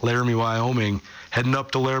 Laramie, Wyoming. Heading up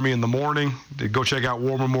to Laramie in the morning to go check out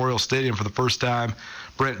War Memorial Stadium for the first time.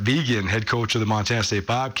 Brent Vigen, head coach of the Montana State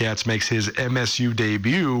Bobcats, makes his MSU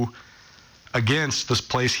debut against this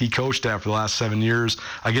place he coached at for the last 7 years,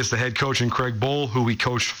 against the head coach in Craig Bull, who he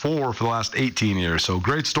coached for the last 18 years. So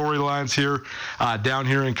great storylines here, down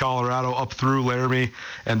here in Colorado, up through Laramie,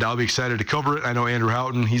 and I'll be excited to cover it. I know Andrew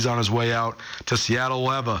Houghton, he's on his way out to Seattle.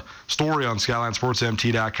 We'll have a story on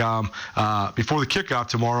SkylineSportsMT.com before the kickoff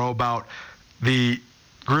tomorrow about the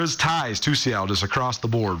Grizz ties to Seattle just across the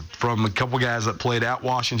board, from a couple guys that played at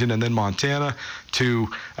Washington and then Montana to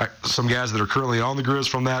some guys that are currently on the Grizz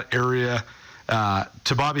from that area,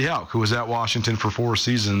 to Bobby Hauck, who was at Washington for 4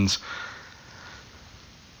 seasons.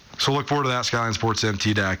 So look forward to that,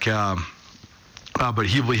 SkylineSportsMT.com. But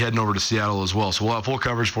he'll be heading over to Seattle as well. So we'll have full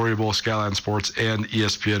coverage for you, both Skyline Sports and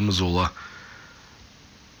ESPN Missoula.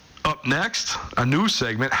 Up next, a new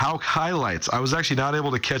segment, Hauck Highlights. I was actually not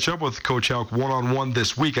able to catch up with Coach Hauck one-on-one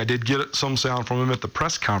this week. I did get some sound from him at the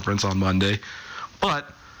press conference on Monday,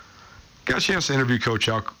 but got a chance to interview Coach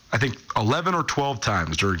Hauck, I think 11 or 12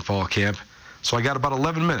 times during fall camp. So I got about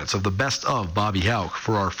 11 minutes of the best of Bobby Hauck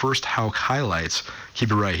for our first Hauck Highlights.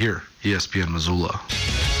 Keep it right here, ESPN Missoula.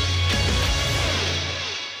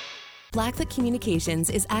 Blackfoot Communications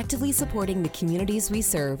is actively supporting the communities we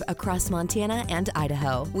serve across Montana and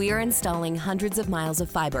Idaho. We are installing hundreds of miles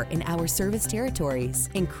of fiber in our service territories,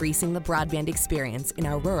 increasing the broadband experience in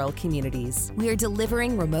our rural communities. We are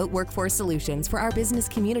delivering remote workforce solutions for our business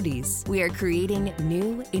communities. We are creating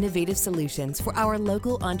new, innovative solutions for our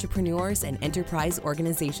local entrepreneurs and enterprise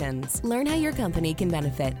organizations. Learn how your company can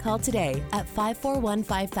benefit. Call today at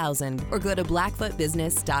 541-5000 or go to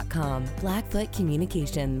blackfootbusiness.com. Blackfoot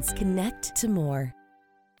Communications. Connect to more.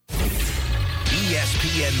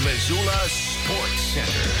 ESPN Missoula Sports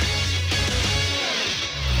Center.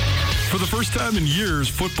 For the first time in years,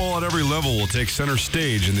 football at every level will take center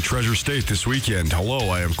stage in the Treasure State this weekend. Hello,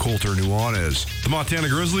 I am Colter Nuanez. The Montana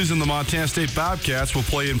Grizzlies and the Montana State Bobcats will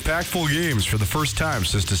play impactful games for the first time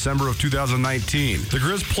since December of 2019. The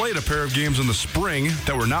Grizz played a pair of games in the spring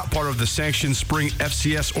that were not part of the sanctioned spring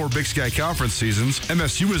FCS or Big Sky Conference seasons.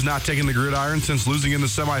 MSU has not taken the gridiron since losing in the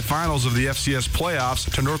semifinals of the FCS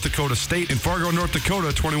playoffs to North Dakota State in Fargo, North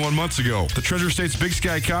Dakota 21 months ago. The Treasure State's Big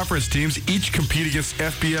Sky Conference teams each compete against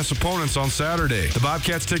FBS opponents on Saturday. The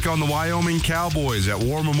Bobcats take on the Wyoming Cowboys at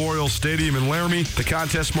War Memorial Stadium in Laramie. The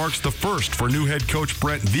contest marks the first for new head coach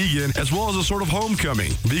Brent Vigen, as well as a sort of homecoming.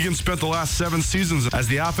 Vigen spent the last 7 seasons as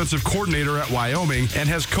the offensive coordinator at Wyoming and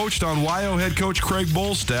has coached on Wyo head coach Craig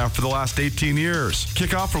Bull's staff for the last 18 years.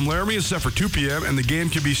 Kickoff from Laramie is set for 2 p.m. and the game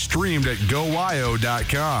can be streamed at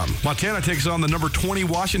GoWyo.com. Montana takes on the number 20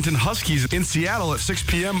 Washington Huskies in Seattle at 6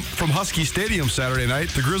 p.m. from Husky Stadium Saturday night.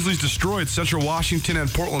 The Grizzlies destroyed Central Washington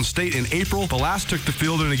and Portland State in April. The last took the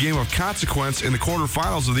field in a game of consequence in the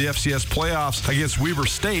quarterfinals of the FCS playoffs against Weber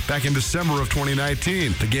State back in December of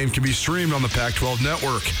 2019. The game can be streamed on the Pac-12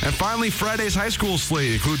 network. And finally, Friday's high school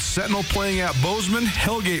slate includes Sentinel playing at Bozeman,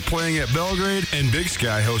 Hellgate playing at Belgrade, and Big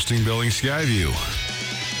Sky hosting Billings Skyview.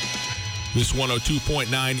 This 102.9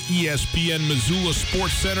 ESPN Missoula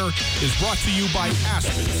Sports Center is brought to you by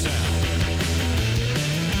Aspen Sound.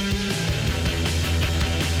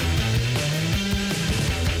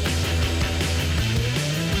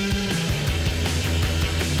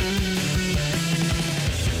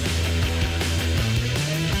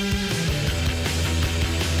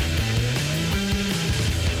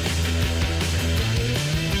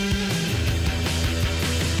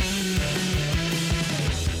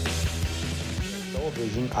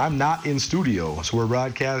 I'm not in studio, so we're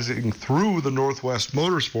broadcasting through the Northwest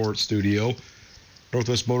Motorsport studio.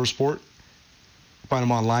 Northwest Motorsport, find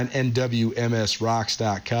them online,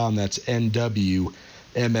 nwmsrocks.com. That's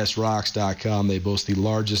nwmsrocks.com. They boast the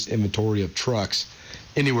largest inventory of trucks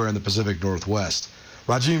anywhere in the Pacific Northwest.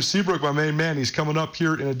 Rajim Seabrook, my main man, he's coming up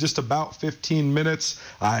here in just about 15 minutes.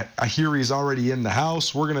 I hear he's already in the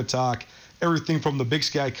house. We're going to talk everything from the Big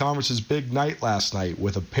Sky Conference's big night last night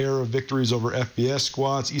with a pair of victories over FBS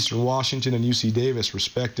squads, Eastern Washington and UC Davis,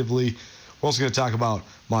 respectively. We're also going to talk about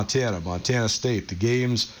Montana State, the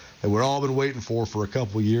games that we've all been waiting for a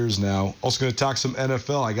couple of years now. Also going to talk some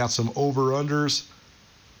NFL. I got some over-unders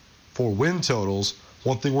for win totals.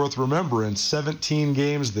 One thing worth remembering, 17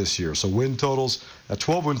 games this year. So win totals, a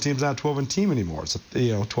 12-win team's not a 12-win team anymore. It's a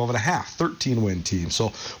 12 and a half, 13-win team.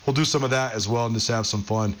 So we'll do some of that as well and just have some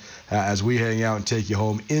fun as we hang out and take you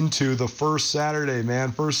home into the first Saturday,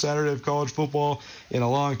 man. First Saturday of college football in a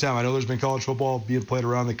long time. I know there's been college football being played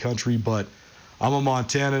around the country, but I'm a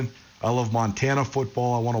Montanan. I love Montana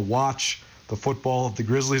football. I want to watch the football of the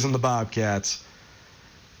Grizzlies and the Bobcats.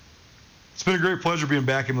 It's been a great pleasure being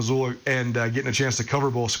back in Missoula and getting a chance to cover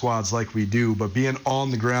both squads like we do, but being on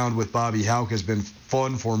the ground with Bobby Hauck has been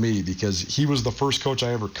fun for me because he was the first coach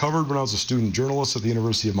I ever covered when I was a student journalist at the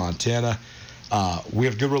University of Montana. We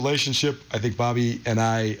have a good relationship. I think Bobby and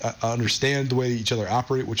I understand the way each other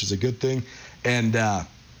operate, which is a good thing. And,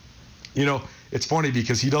 it's funny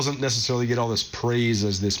because he doesn't necessarily get all this praise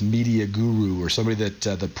as this media guru or somebody that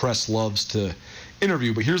the press loves to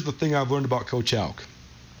interview. But here's the thing I've learned about Coach Hauck.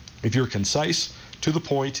 If you're concise, to the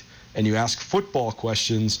point, and you ask football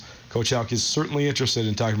questions, Coach Hauck is certainly interested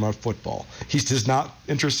in talking about football. He's just not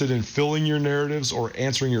interested in filling your narratives or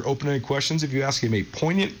answering your open-ended questions. If you ask him a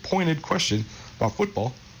pointed question about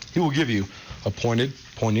football, he will give you a poignant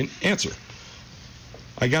answer.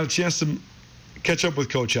 I got a chance to catch up with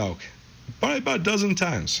Coach Hauck probably about a dozen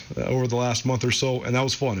times over the last month or so, and that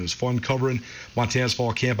was fun. It was fun covering Montana's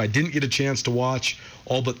fall camp. I didn't get a chance to watch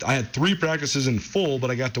all, but I had 3 practices in full, but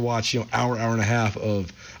I got to watch, hour and a half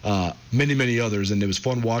of many others, and it was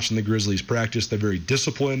fun watching the Grizzlies practice. They're very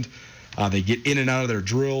disciplined. They get in and out of their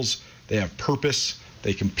drills. They have purpose.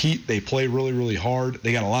 They compete. They play really hard.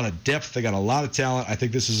 They got a lot of depth. They got a lot of talent. I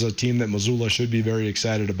think this is a team that Missoula should be very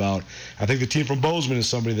excited about. I think the team from Bozeman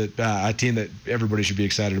is a team that everybody should be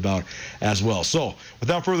excited about as well. So,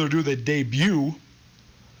 without further ado, the debut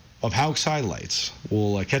of Hauck's Highlights.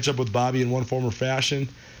 We'll catch up with Bobby in one form or fashion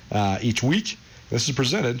each week. This is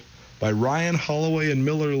presented by Ryan Holloway and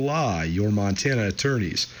Miller Law, your Montana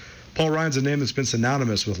attorneys. Paul Ryan's a name that's been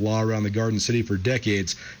synonymous with law around the Garden City for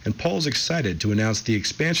decades, and Paul's excited to announce the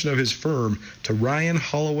expansion of his firm to Ryan,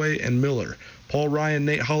 Holloway, and Miller. Paul Ryan,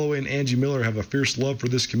 Nate Holloway, and Angie Miller have a fierce love for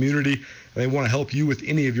this community, and they want to help you with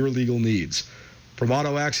any of your legal needs. From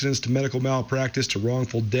auto accidents to medical malpractice to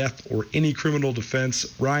wrongful death or any criminal defense,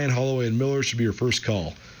 Ryan, Holloway, and Miller should be your first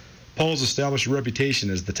call. Paul has established a reputation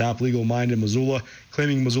as the top legal mind in Missoula,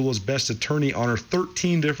 claiming Missoula's best attorney honor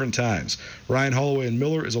 13 different times. Ryan Holloway and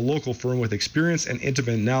Miller is a local firm with experience and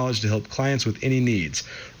intimate knowledge to help clients with any needs.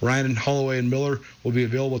 Ryan Holloway and Miller will be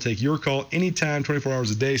available to take your call anytime, 24 hours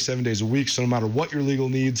a day, 7 days a week. So no matter what your legal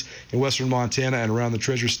needs in western Montana and around the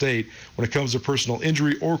Treasure State, when it comes to personal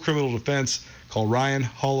injury or criminal defense, call Ryan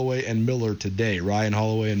Holloway and Miller today. Ryan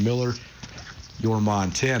Holloway and Miller, your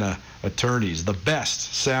Montana attorneys. The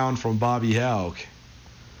best sound from Bobby Hauck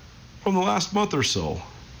from the last month or so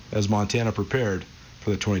as Montana prepared for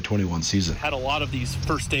the 2021 season. Had a lot of these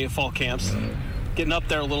first day of fall camps, getting up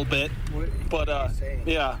there a little bit, but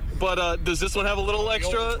does this one have a little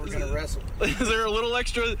extra? We're gonna wrestle. Is there a little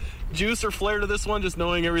extra juice or flair to this one, just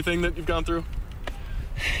knowing everything that you've gone through?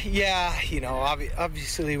 Yeah,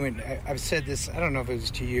 obviously when I've said this, I don't know if it was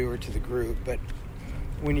to you or to the group, but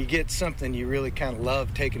when you get something you really kind of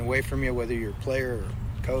love taken away from you, whether you're a player or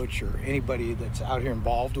coach or anybody that's out here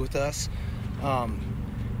involved with us,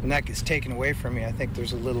 when that gets taken away from you, I think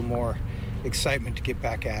there's a little more excitement to get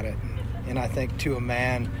back at it. And I think to a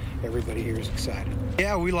man, everybody here is excited.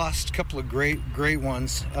 Yeah, we lost a couple of great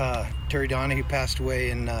ones. Terry Donahue passed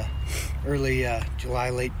away in early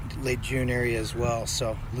July, late June area as well.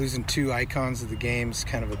 So losing 2 icons of the game is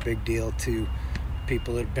kind of a big deal to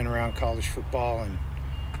people that have been around college football, and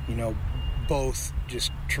both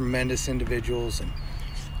just tremendous individuals.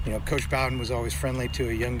 And Coach Bowden was always friendly to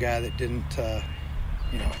a young guy that didn't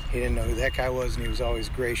he didn't know who that guy was, and he was always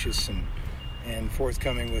gracious and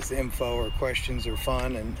forthcoming with info or questions or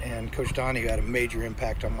fun, and Coach Donahue had a major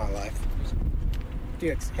impact on my life. Do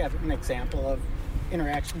you have an example of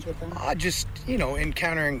interactions with them? Just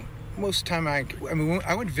encountering, most of the time I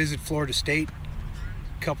went to visit Florida State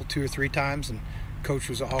a couple, 2 or 3 times, and Coach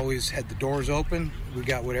was always had the doors open. We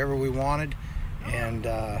got whatever we wanted, and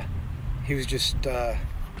he was just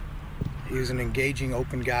he was an engaging,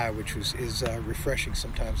 open guy, which is refreshing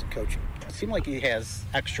sometimes in coaching. It seemed like he has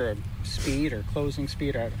extra speed or closing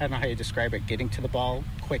speed, or I don't know how you describe it, getting to the ball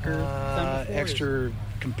quicker than before. Extra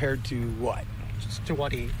compared to what? Just to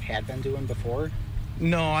what he had been doing before?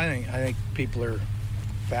 No, I think people are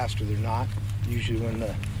faster than not. Usually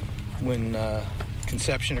when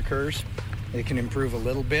conception occurs, it can improve a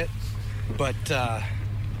little bit, but there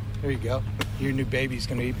you go. Your new baby's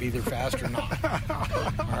going to be either fast or not.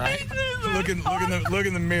 All right. Look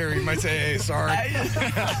in the mirror. You might say, "Hey, sorry."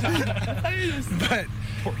 But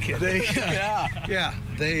poor kid. They,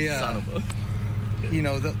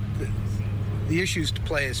 the issue is to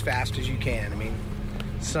play as fast as you can. I mean,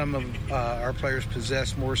 some of our players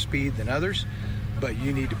possess more speed than others, but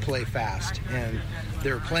you need to play fast. And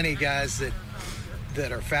there are plenty of guys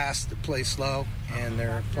that are fast that play slow, and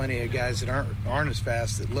there are plenty of guys that aren't as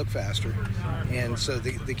fast that look faster. And so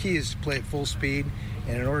the key is to play at full speed,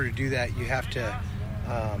 and in order to do that, you have to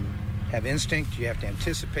have instinct, you have to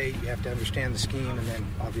anticipate, you have to understand the scheme, and then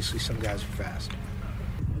obviously some guys are fast.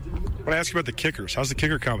 I want to ask you about the kickers. How's the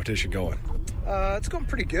kicker competition going? It's going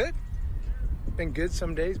pretty good. Been good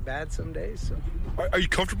some days, bad some days. So. Are you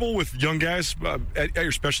comfortable with young guys at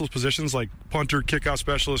your specialist positions like punter, kickoff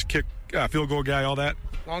specialist, field goal guy, all that?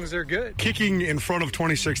 As long as they're good. Kicking in front of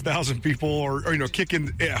 26,000 people or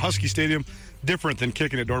kicking at Husky Stadium, different than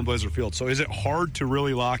kicking at Dornblaser Field. So is it hard to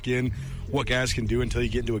really lock in what guys can do until you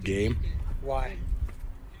get into a game? Why?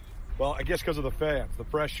 Well, I guess because of the fans, the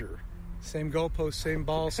pressure. Same goalpost, same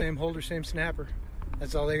ball, same holder, same snapper.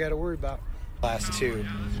 That's all they got to worry about. Last 2.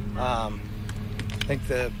 I think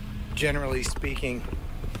generally speaking,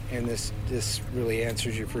 and this really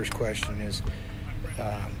answers your first question, is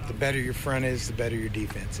the better your front is, the better your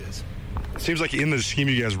defense is. It seems like in the scheme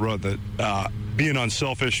you guys run that being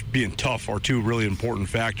unselfish, being tough are two really important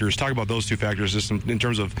factors. Talk about those two factors just in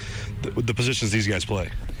terms of the positions these guys play.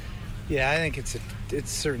 Yeah, I think it's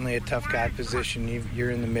certainly a tough guy position.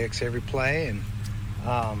 You're in the mix every play, and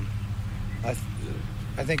I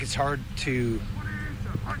think it's hard to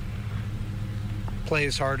play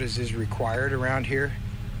as hard as is required around here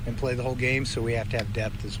and play the whole game, so we have to have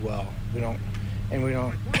depth as well. We don't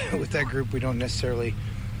with that group, we don't necessarily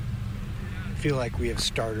feel like we have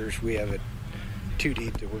starters. We have it too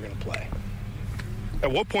deep that we're going to play.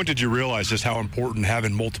 At what point did you realize just how important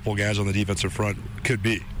having multiple guys on the defensive front could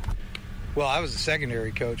be? Well, I was a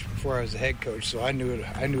secondary coach before I was a head coach, so I knew it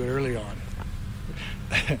early on.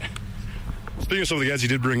 Speaking of some of the guys you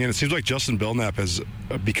did bring in, it seems like Justin Belknap has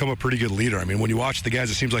become a pretty good leader. I mean, when you watch the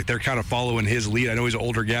guys, it seems like they're kind of following his lead. I know he's an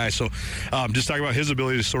older guy, so just talk about his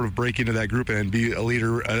ability to sort of break into that group and be a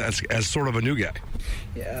leader as sort of a new guy.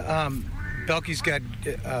 Yeah, Belky's got,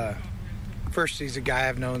 first, he's a guy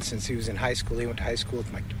I've known since he was in high school. He went to high school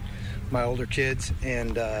with my older kids,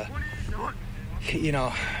 and,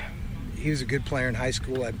 he was a good player in high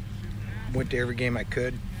school. I went to every game I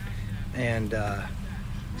could, and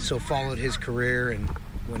so followed his career. And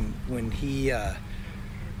when he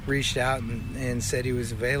reached out and said he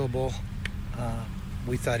was available,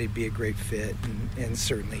 we thought he'd be a great fit, and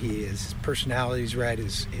certainly he is. His personality's right,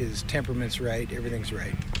 his temperament's right, everything's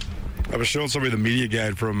right. I was showing somebody the media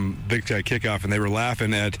guide from Big Sky Kickoff, and they were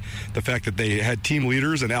laughing at the fact that they had team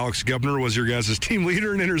leaders, and Alex Gubner was your guys' team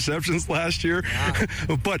leader in interceptions last year.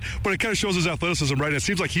 Wow. but it kind of shows his athleticism, right? It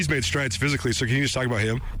seems like he's made strides physically, so can you just talk about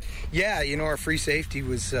him? Yeah, our free safety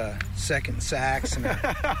was second in sacks, and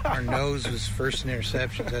our nose was first in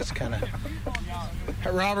interceptions. That's kind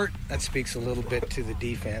of... Robert, that speaks a little bit to the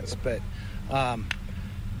defense, but...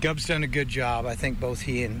 Gub's done a good job. I think both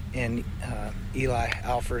he and Eli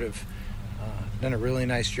Alford have done a really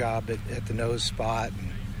nice job at the nose spot.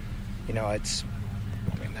 And,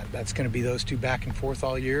 that's going to be those two back and forth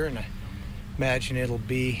all year, and I imagine it'll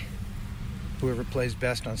be whoever plays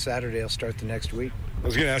best on Saturday will start the next week. I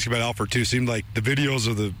was going to ask you about Alford, too. Seemed like the videos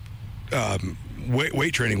of the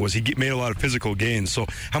weight training was he made a lot of physical gains. So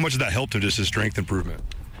how much did that help to just his strength improvement?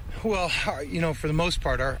 Well, for the most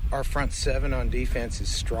part, our front seven on defense is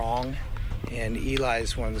strong, and Eli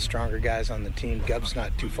is one of the stronger guys on the team. Gub's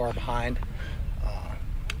not too far behind,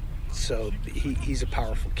 so he's a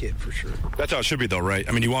powerful kid for sure. That's how it should be, though, right?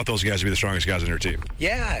 I mean, you want those guys to be the strongest guys on your team.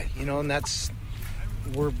 Yeah, and that's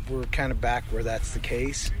we're kind of back where that's the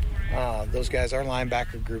case. Those guys, our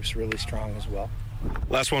linebacker group's really strong as well.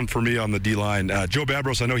 Last one for me on the D-line. Joe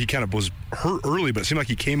Babros, I know he kind of was hurt early, but it seemed like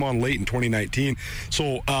he came on late in 2019.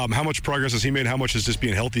 So how much progress has he made? How much is just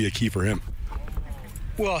being healthy a key for him?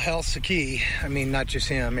 Well, health's the key. I mean, not just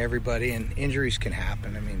him, everybody, and injuries can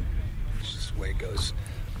happen. I mean, it's just the way it goes.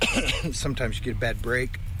 Sometimes you get a bad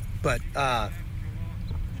break. But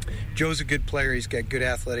Joe's a good player. He's got good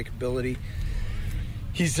athletic ability.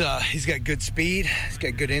 He's got good speed. He's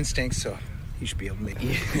got good instincts, so he should be able to make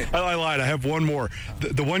it. I lied. I have one more.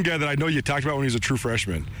 The one guy that I know you talked about when he was a true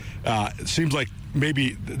freshman. It seems like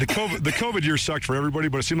maybe the COVID year sucked for everybody,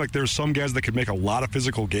 but it seemed like there's some guys that could make a lot of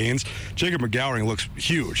physical gains. Jacob McGowering looks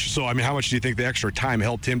huge. So, I mean, how much do you think the extra time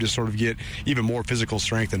helped him to sort of get even more physical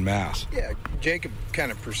strength and mass? Yeah, Jacob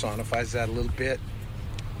kind of personifies that a little bit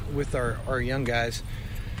with our young guys.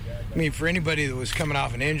 I mean, for anybody that was coming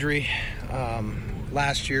off an injury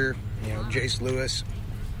last year, Jace Lewis,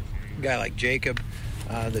 a guy like Jacob,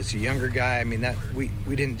 that's a younger guy. I mean, that we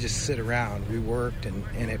didn't just sit around. We worked, and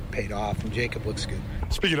it paid off, and Jacob looks good.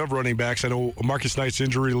 Speaking of running backs, I know Marcus Knight's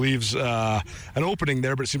injury leaves an opening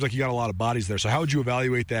there, but it seems like you got a lot of bodies there. So how would you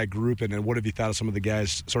evaluate that group, and what have you thought of some of the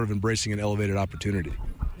guys sort of embracing an elevated opportunity?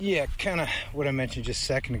 Yeah, kind of what I mentioned just a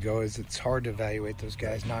second ago is it's hard to evaluate those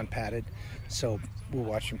guys non-padded. So we'll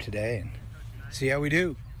watch them today and see how we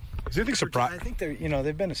do. Is anything surprising? I think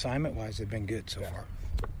they've been assignment-wise, they've been good so far.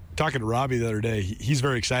 Talking to Robbie the other day, he's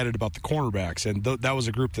very excited about the cornerbacks, and that was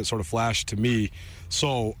a group that sort of flashed to me.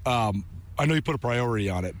 So I know you put a priority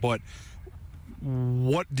on it, but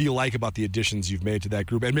what do you like about the additions you've made to that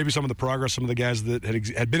group, and maybe some of the progress some of the guys that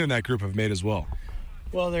had been in that group have made as well?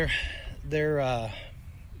 Well, they're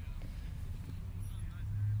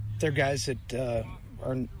guys that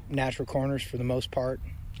are natural corners for the most part.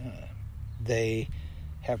 They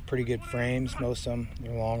have pretty good frames, most of them.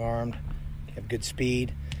 They're long-armed, have good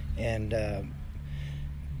speed, and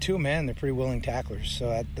to a man, they're pretty willing tacklers,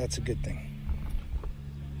 so that's a good thing.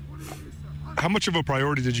 How much of a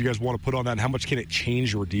priority did you guys want to put on that, and how much can it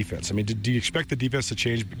change your defense? I mean, do you expect the defense to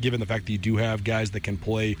change given the fact that you do have guys that can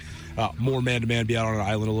play more man-to-man, be out on an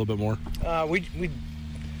island a little bit more?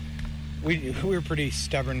 we were pretty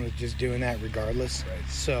stubborn with just doing that regardless. Right.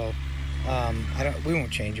 So we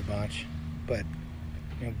won't change a bunch, but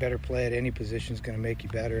better play at any position is going to make you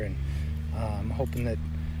better, and I'm hoping that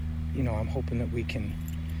we can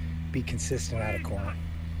be consistent out of corner.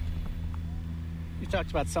 You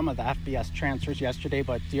talked about some of the FBS transfers yesterday,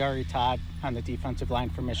 but Diari Todd on the defensive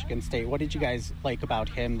line for Michigan State. What did you guys like about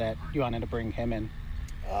him that you wanted to bring him in?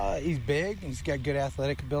 He's big. He's got good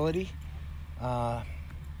athletic ability, and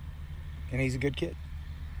he's a good kid.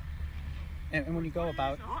 And when you go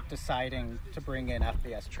about deciding to bring in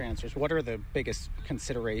FBS transfers, what are the biggest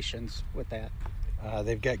considerations with that?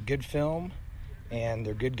 They've got good film, and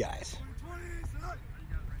they're good guys.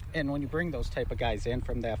 And when you bring those type of guys in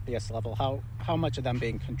from the FBS level, how much of them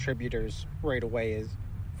being contributors right away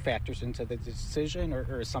factors into the decision,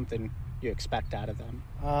 or is something you expect out of them?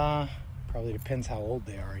 Probably depends how old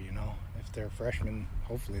they are, If they're freshmen,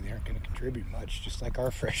 hopefully they aren't going to contribute much, just like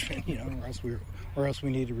our freshmen, or else we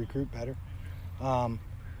need to recruit better. But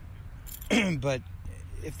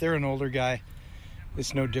if they're an older guy,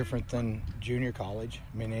 it's no different than junior college.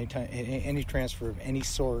 I mean, any transfer of any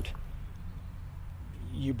sort,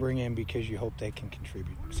 you bring in because you hope they can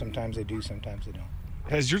contribute. Sometimes they do, sometimes they don't.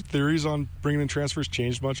 Has your theories on bringing in transfers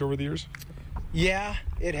changed much over the years? Yeah,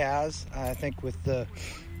 it has. I think with the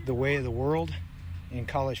way of the world in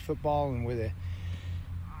college football, and where the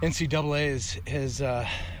NCAA has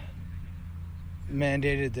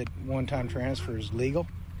mandated that one-time transfer is legal,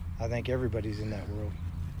 I think everybody's in that world.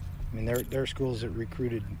 I mean, there are schools that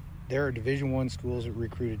recruited. There are Division I schools that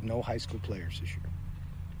recruited no high school players this year.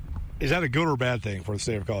 Is that a good or bad thing for the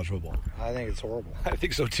state of college football? I think it's horrible. I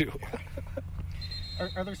think so too.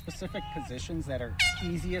 Are there specific positions that are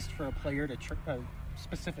easiest for a player to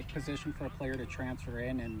specific position for a player to transfer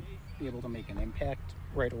in and be able to make an impact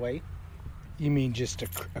right away? You mean just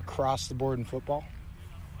across the board in football?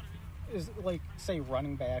 Is like, say,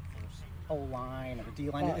 running back, there's O-line or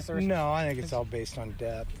D-line? No, I think it's all based on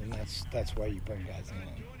depth, and that's why you bring guys in.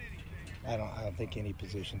 I don't think any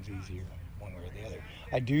position's easier one way or the other.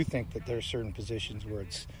 I do think that there are certain positions where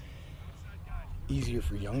it's easier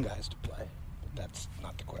for young guys to play, but that's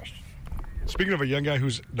not the question. Speaking of a young guy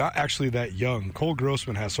who's not actually that young, Cole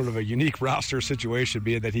Grossman has sort of a unique roster situation,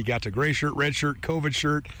 being that he got to gray shirt, red shirt, COVID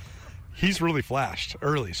shirt. He's really flashed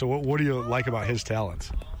early. So what do you like about his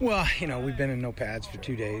talents? Well, we've been in no pads for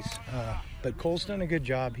 2 days, but Cole's done a good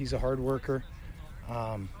job. He's a hard worker.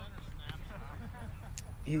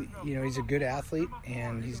 He's a good athlete,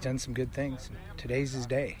 and he's done some good things. Today's his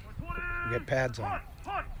day. We got pads on.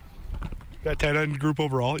 That tight end group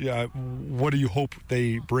overall, yeah. What do you hope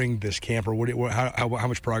they bring this camp, or how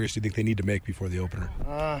much progress do you think they need to make before the opener?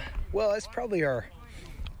 Well, it's probably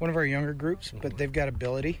one of our younger groups, but they've got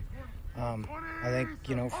ability. I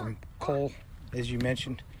think from Cole, as you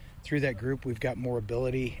mentioned, through that group, we've got more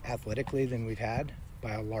ability athletically than we've had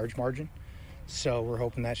by a large margin. So we're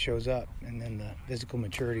hoping that shows up, and then the physical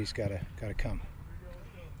maturity's got to come.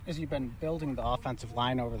 As you've been building the offensive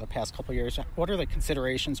line over the past couple of years, what are the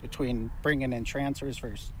considerations between bringing in transfers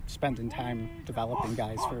versus spending time developing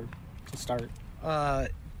guys to start?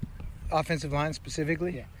 Offensive line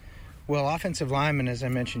specifically? Yeah. Well, offensive linemen, as I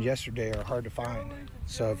mentioned yesterday, are hard to find.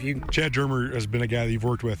 So if you... Chad Dermer has been a guy that you've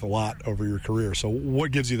worked with a lot over your career. So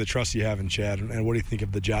what gives you the trust you have in Chad, and what do you think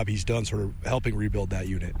of the job he's done sort of helping rebuild that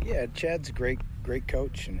unit? Yeah, Chad's a great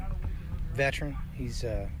coach and veteran. He's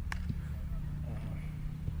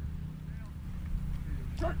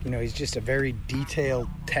he's just a very detailed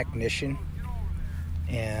technician,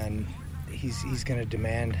 and he's going to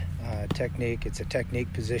demand technique. It's a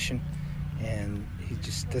technique position, and he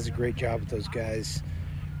just does a great job with those guys,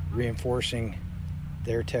 reinforcing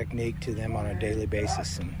their technique to them on a daily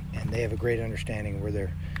basis, and they have a great understanding where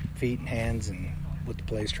their feet and hands and what the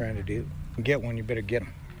play's trying to do. You get one, you better get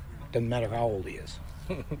him. Doesn't matter how old he is.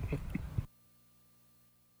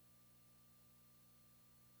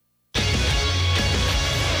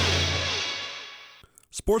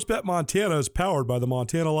 Sportsbet Montana is powered by the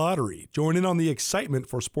Montana Lottery. Join in on the excitement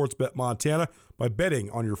for Sportsbet Montana by betting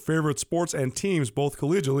on your favorite sports and teams both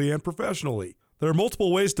collegially and professionally. There are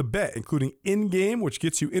multiple ways to bet, including in-game, which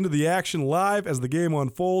gets you into the action live as the game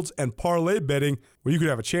unfolds, and parlay betting, where you could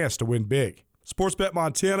have a chance to win big. Sportsbet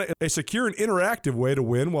Montana, a secure and interactive way to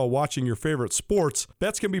win while watching your favorite sports.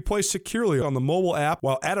 Bets can be placed securely on the mobile app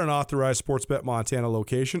while at an authorized Sportsbet Montana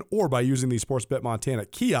location or by using the Sportsbet Montana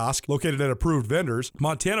kiosk located at approved vendors.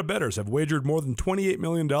 Montana bettors have wagered more than $28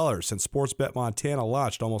 million since Sportsbet Montana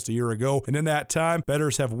launched almost a year ago, and in that time,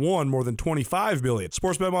 bettors have won more than $25 million.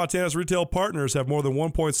 Sportsbet Montana's retail partners have more than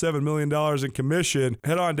 $1.7 million in commission.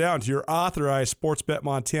 Head on down to your authorized Sportsbet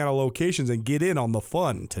Montana locations and get in on the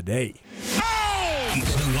fun today.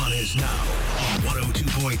 It's Nuanez now on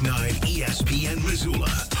 102.9 ESPN Missoula.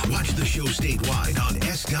 Watch the show statewide on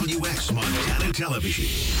SWX Montana Television.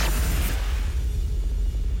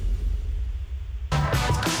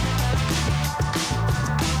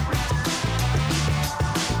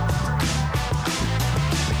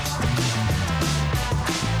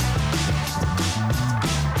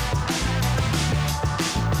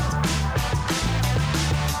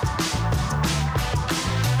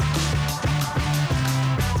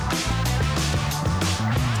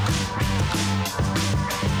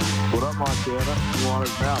 Montana,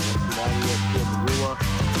 Nuanez now. That's the ESPN Missoula.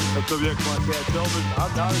 SWX Montana Television.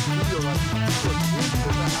 I'm not in studio. I'm in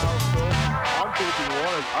the house, though. I'm taking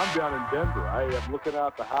Nuanez. I'm down in Denver. I am looking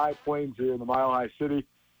out the high plains here in the Mile High City.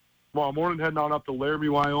 Tomorrow morning, heading on up to Laramie,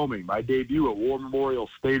 Wyoming. My debut at War Memorial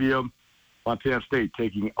Stadium. Montana State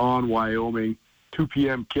taking on Wyoming. 2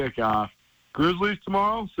 p.m. kickoff. Grizzlies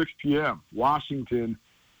tomorrow, 6 p.m. Washington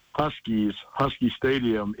Huskies, Husky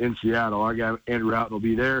Stadium in Seattle. Our guy Andrew Houghton will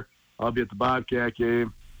be there. I'll be at the Bobcat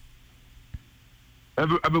game.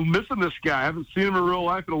 I've been missing this guy. I haven't seen him in real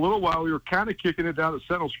life in a little while. We were kind of kicking it down at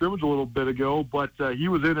Sentinel scrimmage a little bit ago, but he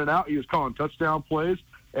was in and out. He was calling touchdown plays.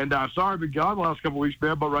 And sorry I've been gone the last couple of weeks,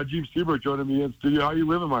 man, but Rajiv Seabrook joining me in studio. How you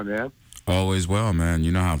living, my man? Always well, man.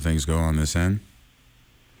 You know how things go on this end.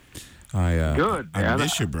 Good, man. I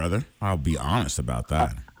miss you, brother. I'll be honest about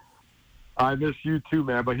that. I miss you too,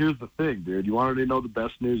 man. But here's the thing, dude. You wanted to know the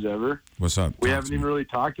best news ever? What's up? We haven't even really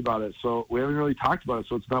talked about it. So we haven't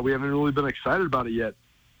really been excited about it yet.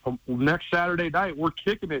 Next Saturday night, we're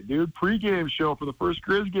kicking it, dude. Pre-game show for the first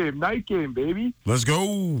Grizz game. Night game, baby. Let's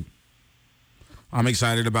go. I'm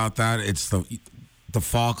excited about that. It's the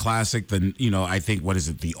Fall Classic. I think, what is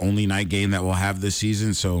it, the only night game that we'll have this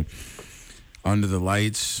season. So under the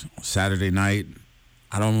lights, Saturday night.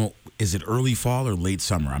 I don't know. Is it early fall or late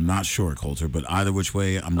summer? I'm not sure, Colter. But either which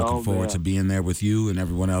way, I'm looking forward to being there with you and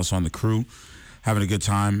everyone else on the crew, having a good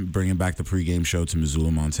time, bringing back the pregame show to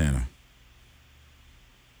Missoula, Montana.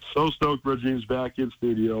 So stoked Rajiv's back in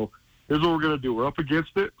studio. Here's what we're going to do. We're up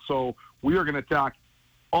against it, so we are going to talk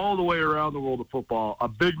all the way around the world of football. A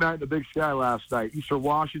big night in the Big Sky last night. Eastern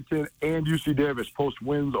Washington and UC Davis post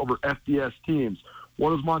wins over FDS teams. What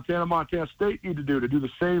does Montana State need to do the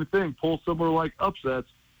same thing, pull similar like upsets,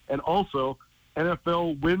 and also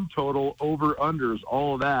NFL win total over-unders,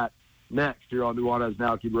 all of that next here on Nuanez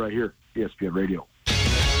Now. Keep it right here, ESPN Radio.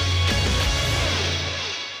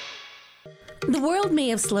 The world may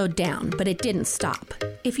have slowed down, but it didn't stop.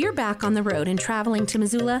 If you're back on the road and traveling to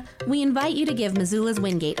Missoula, we invite you to give Missoula's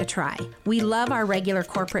Wingate a try. We love our regular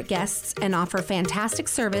corporate guests and offer fantastic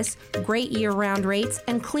service, great year-round rates,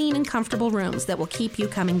 and clean and comfortable rooms that will keep you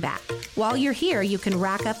coming back. While you're here, you can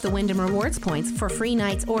rack up the Wyndham Rewards points for free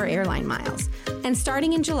nights or airline miles. And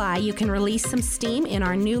starting in July, you can release some steam in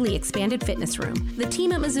our newly expanded fitness room. The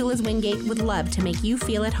team at Missoula's Wingate would love to make you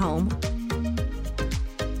feel at home.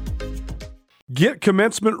 Get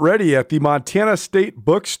commencement ready at the Montana State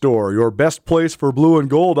Bookstore, your best place for blue and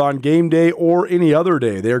gold on game day or any other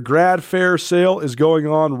day. Their grad fair sale is going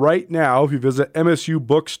on right now if you visit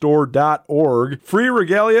msubookstore.org. Free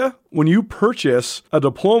regalia when you purchase a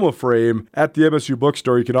diploma frame at the MSU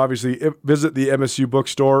Bookstore. You can obviously visit the MSU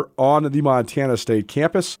Bookstore on the Montana State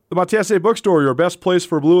campus. The Montana State Bookstore, your best place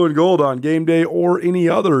for blue and gold on game day or any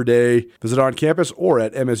other day. Visit on campus or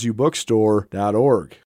at msubookstore.org.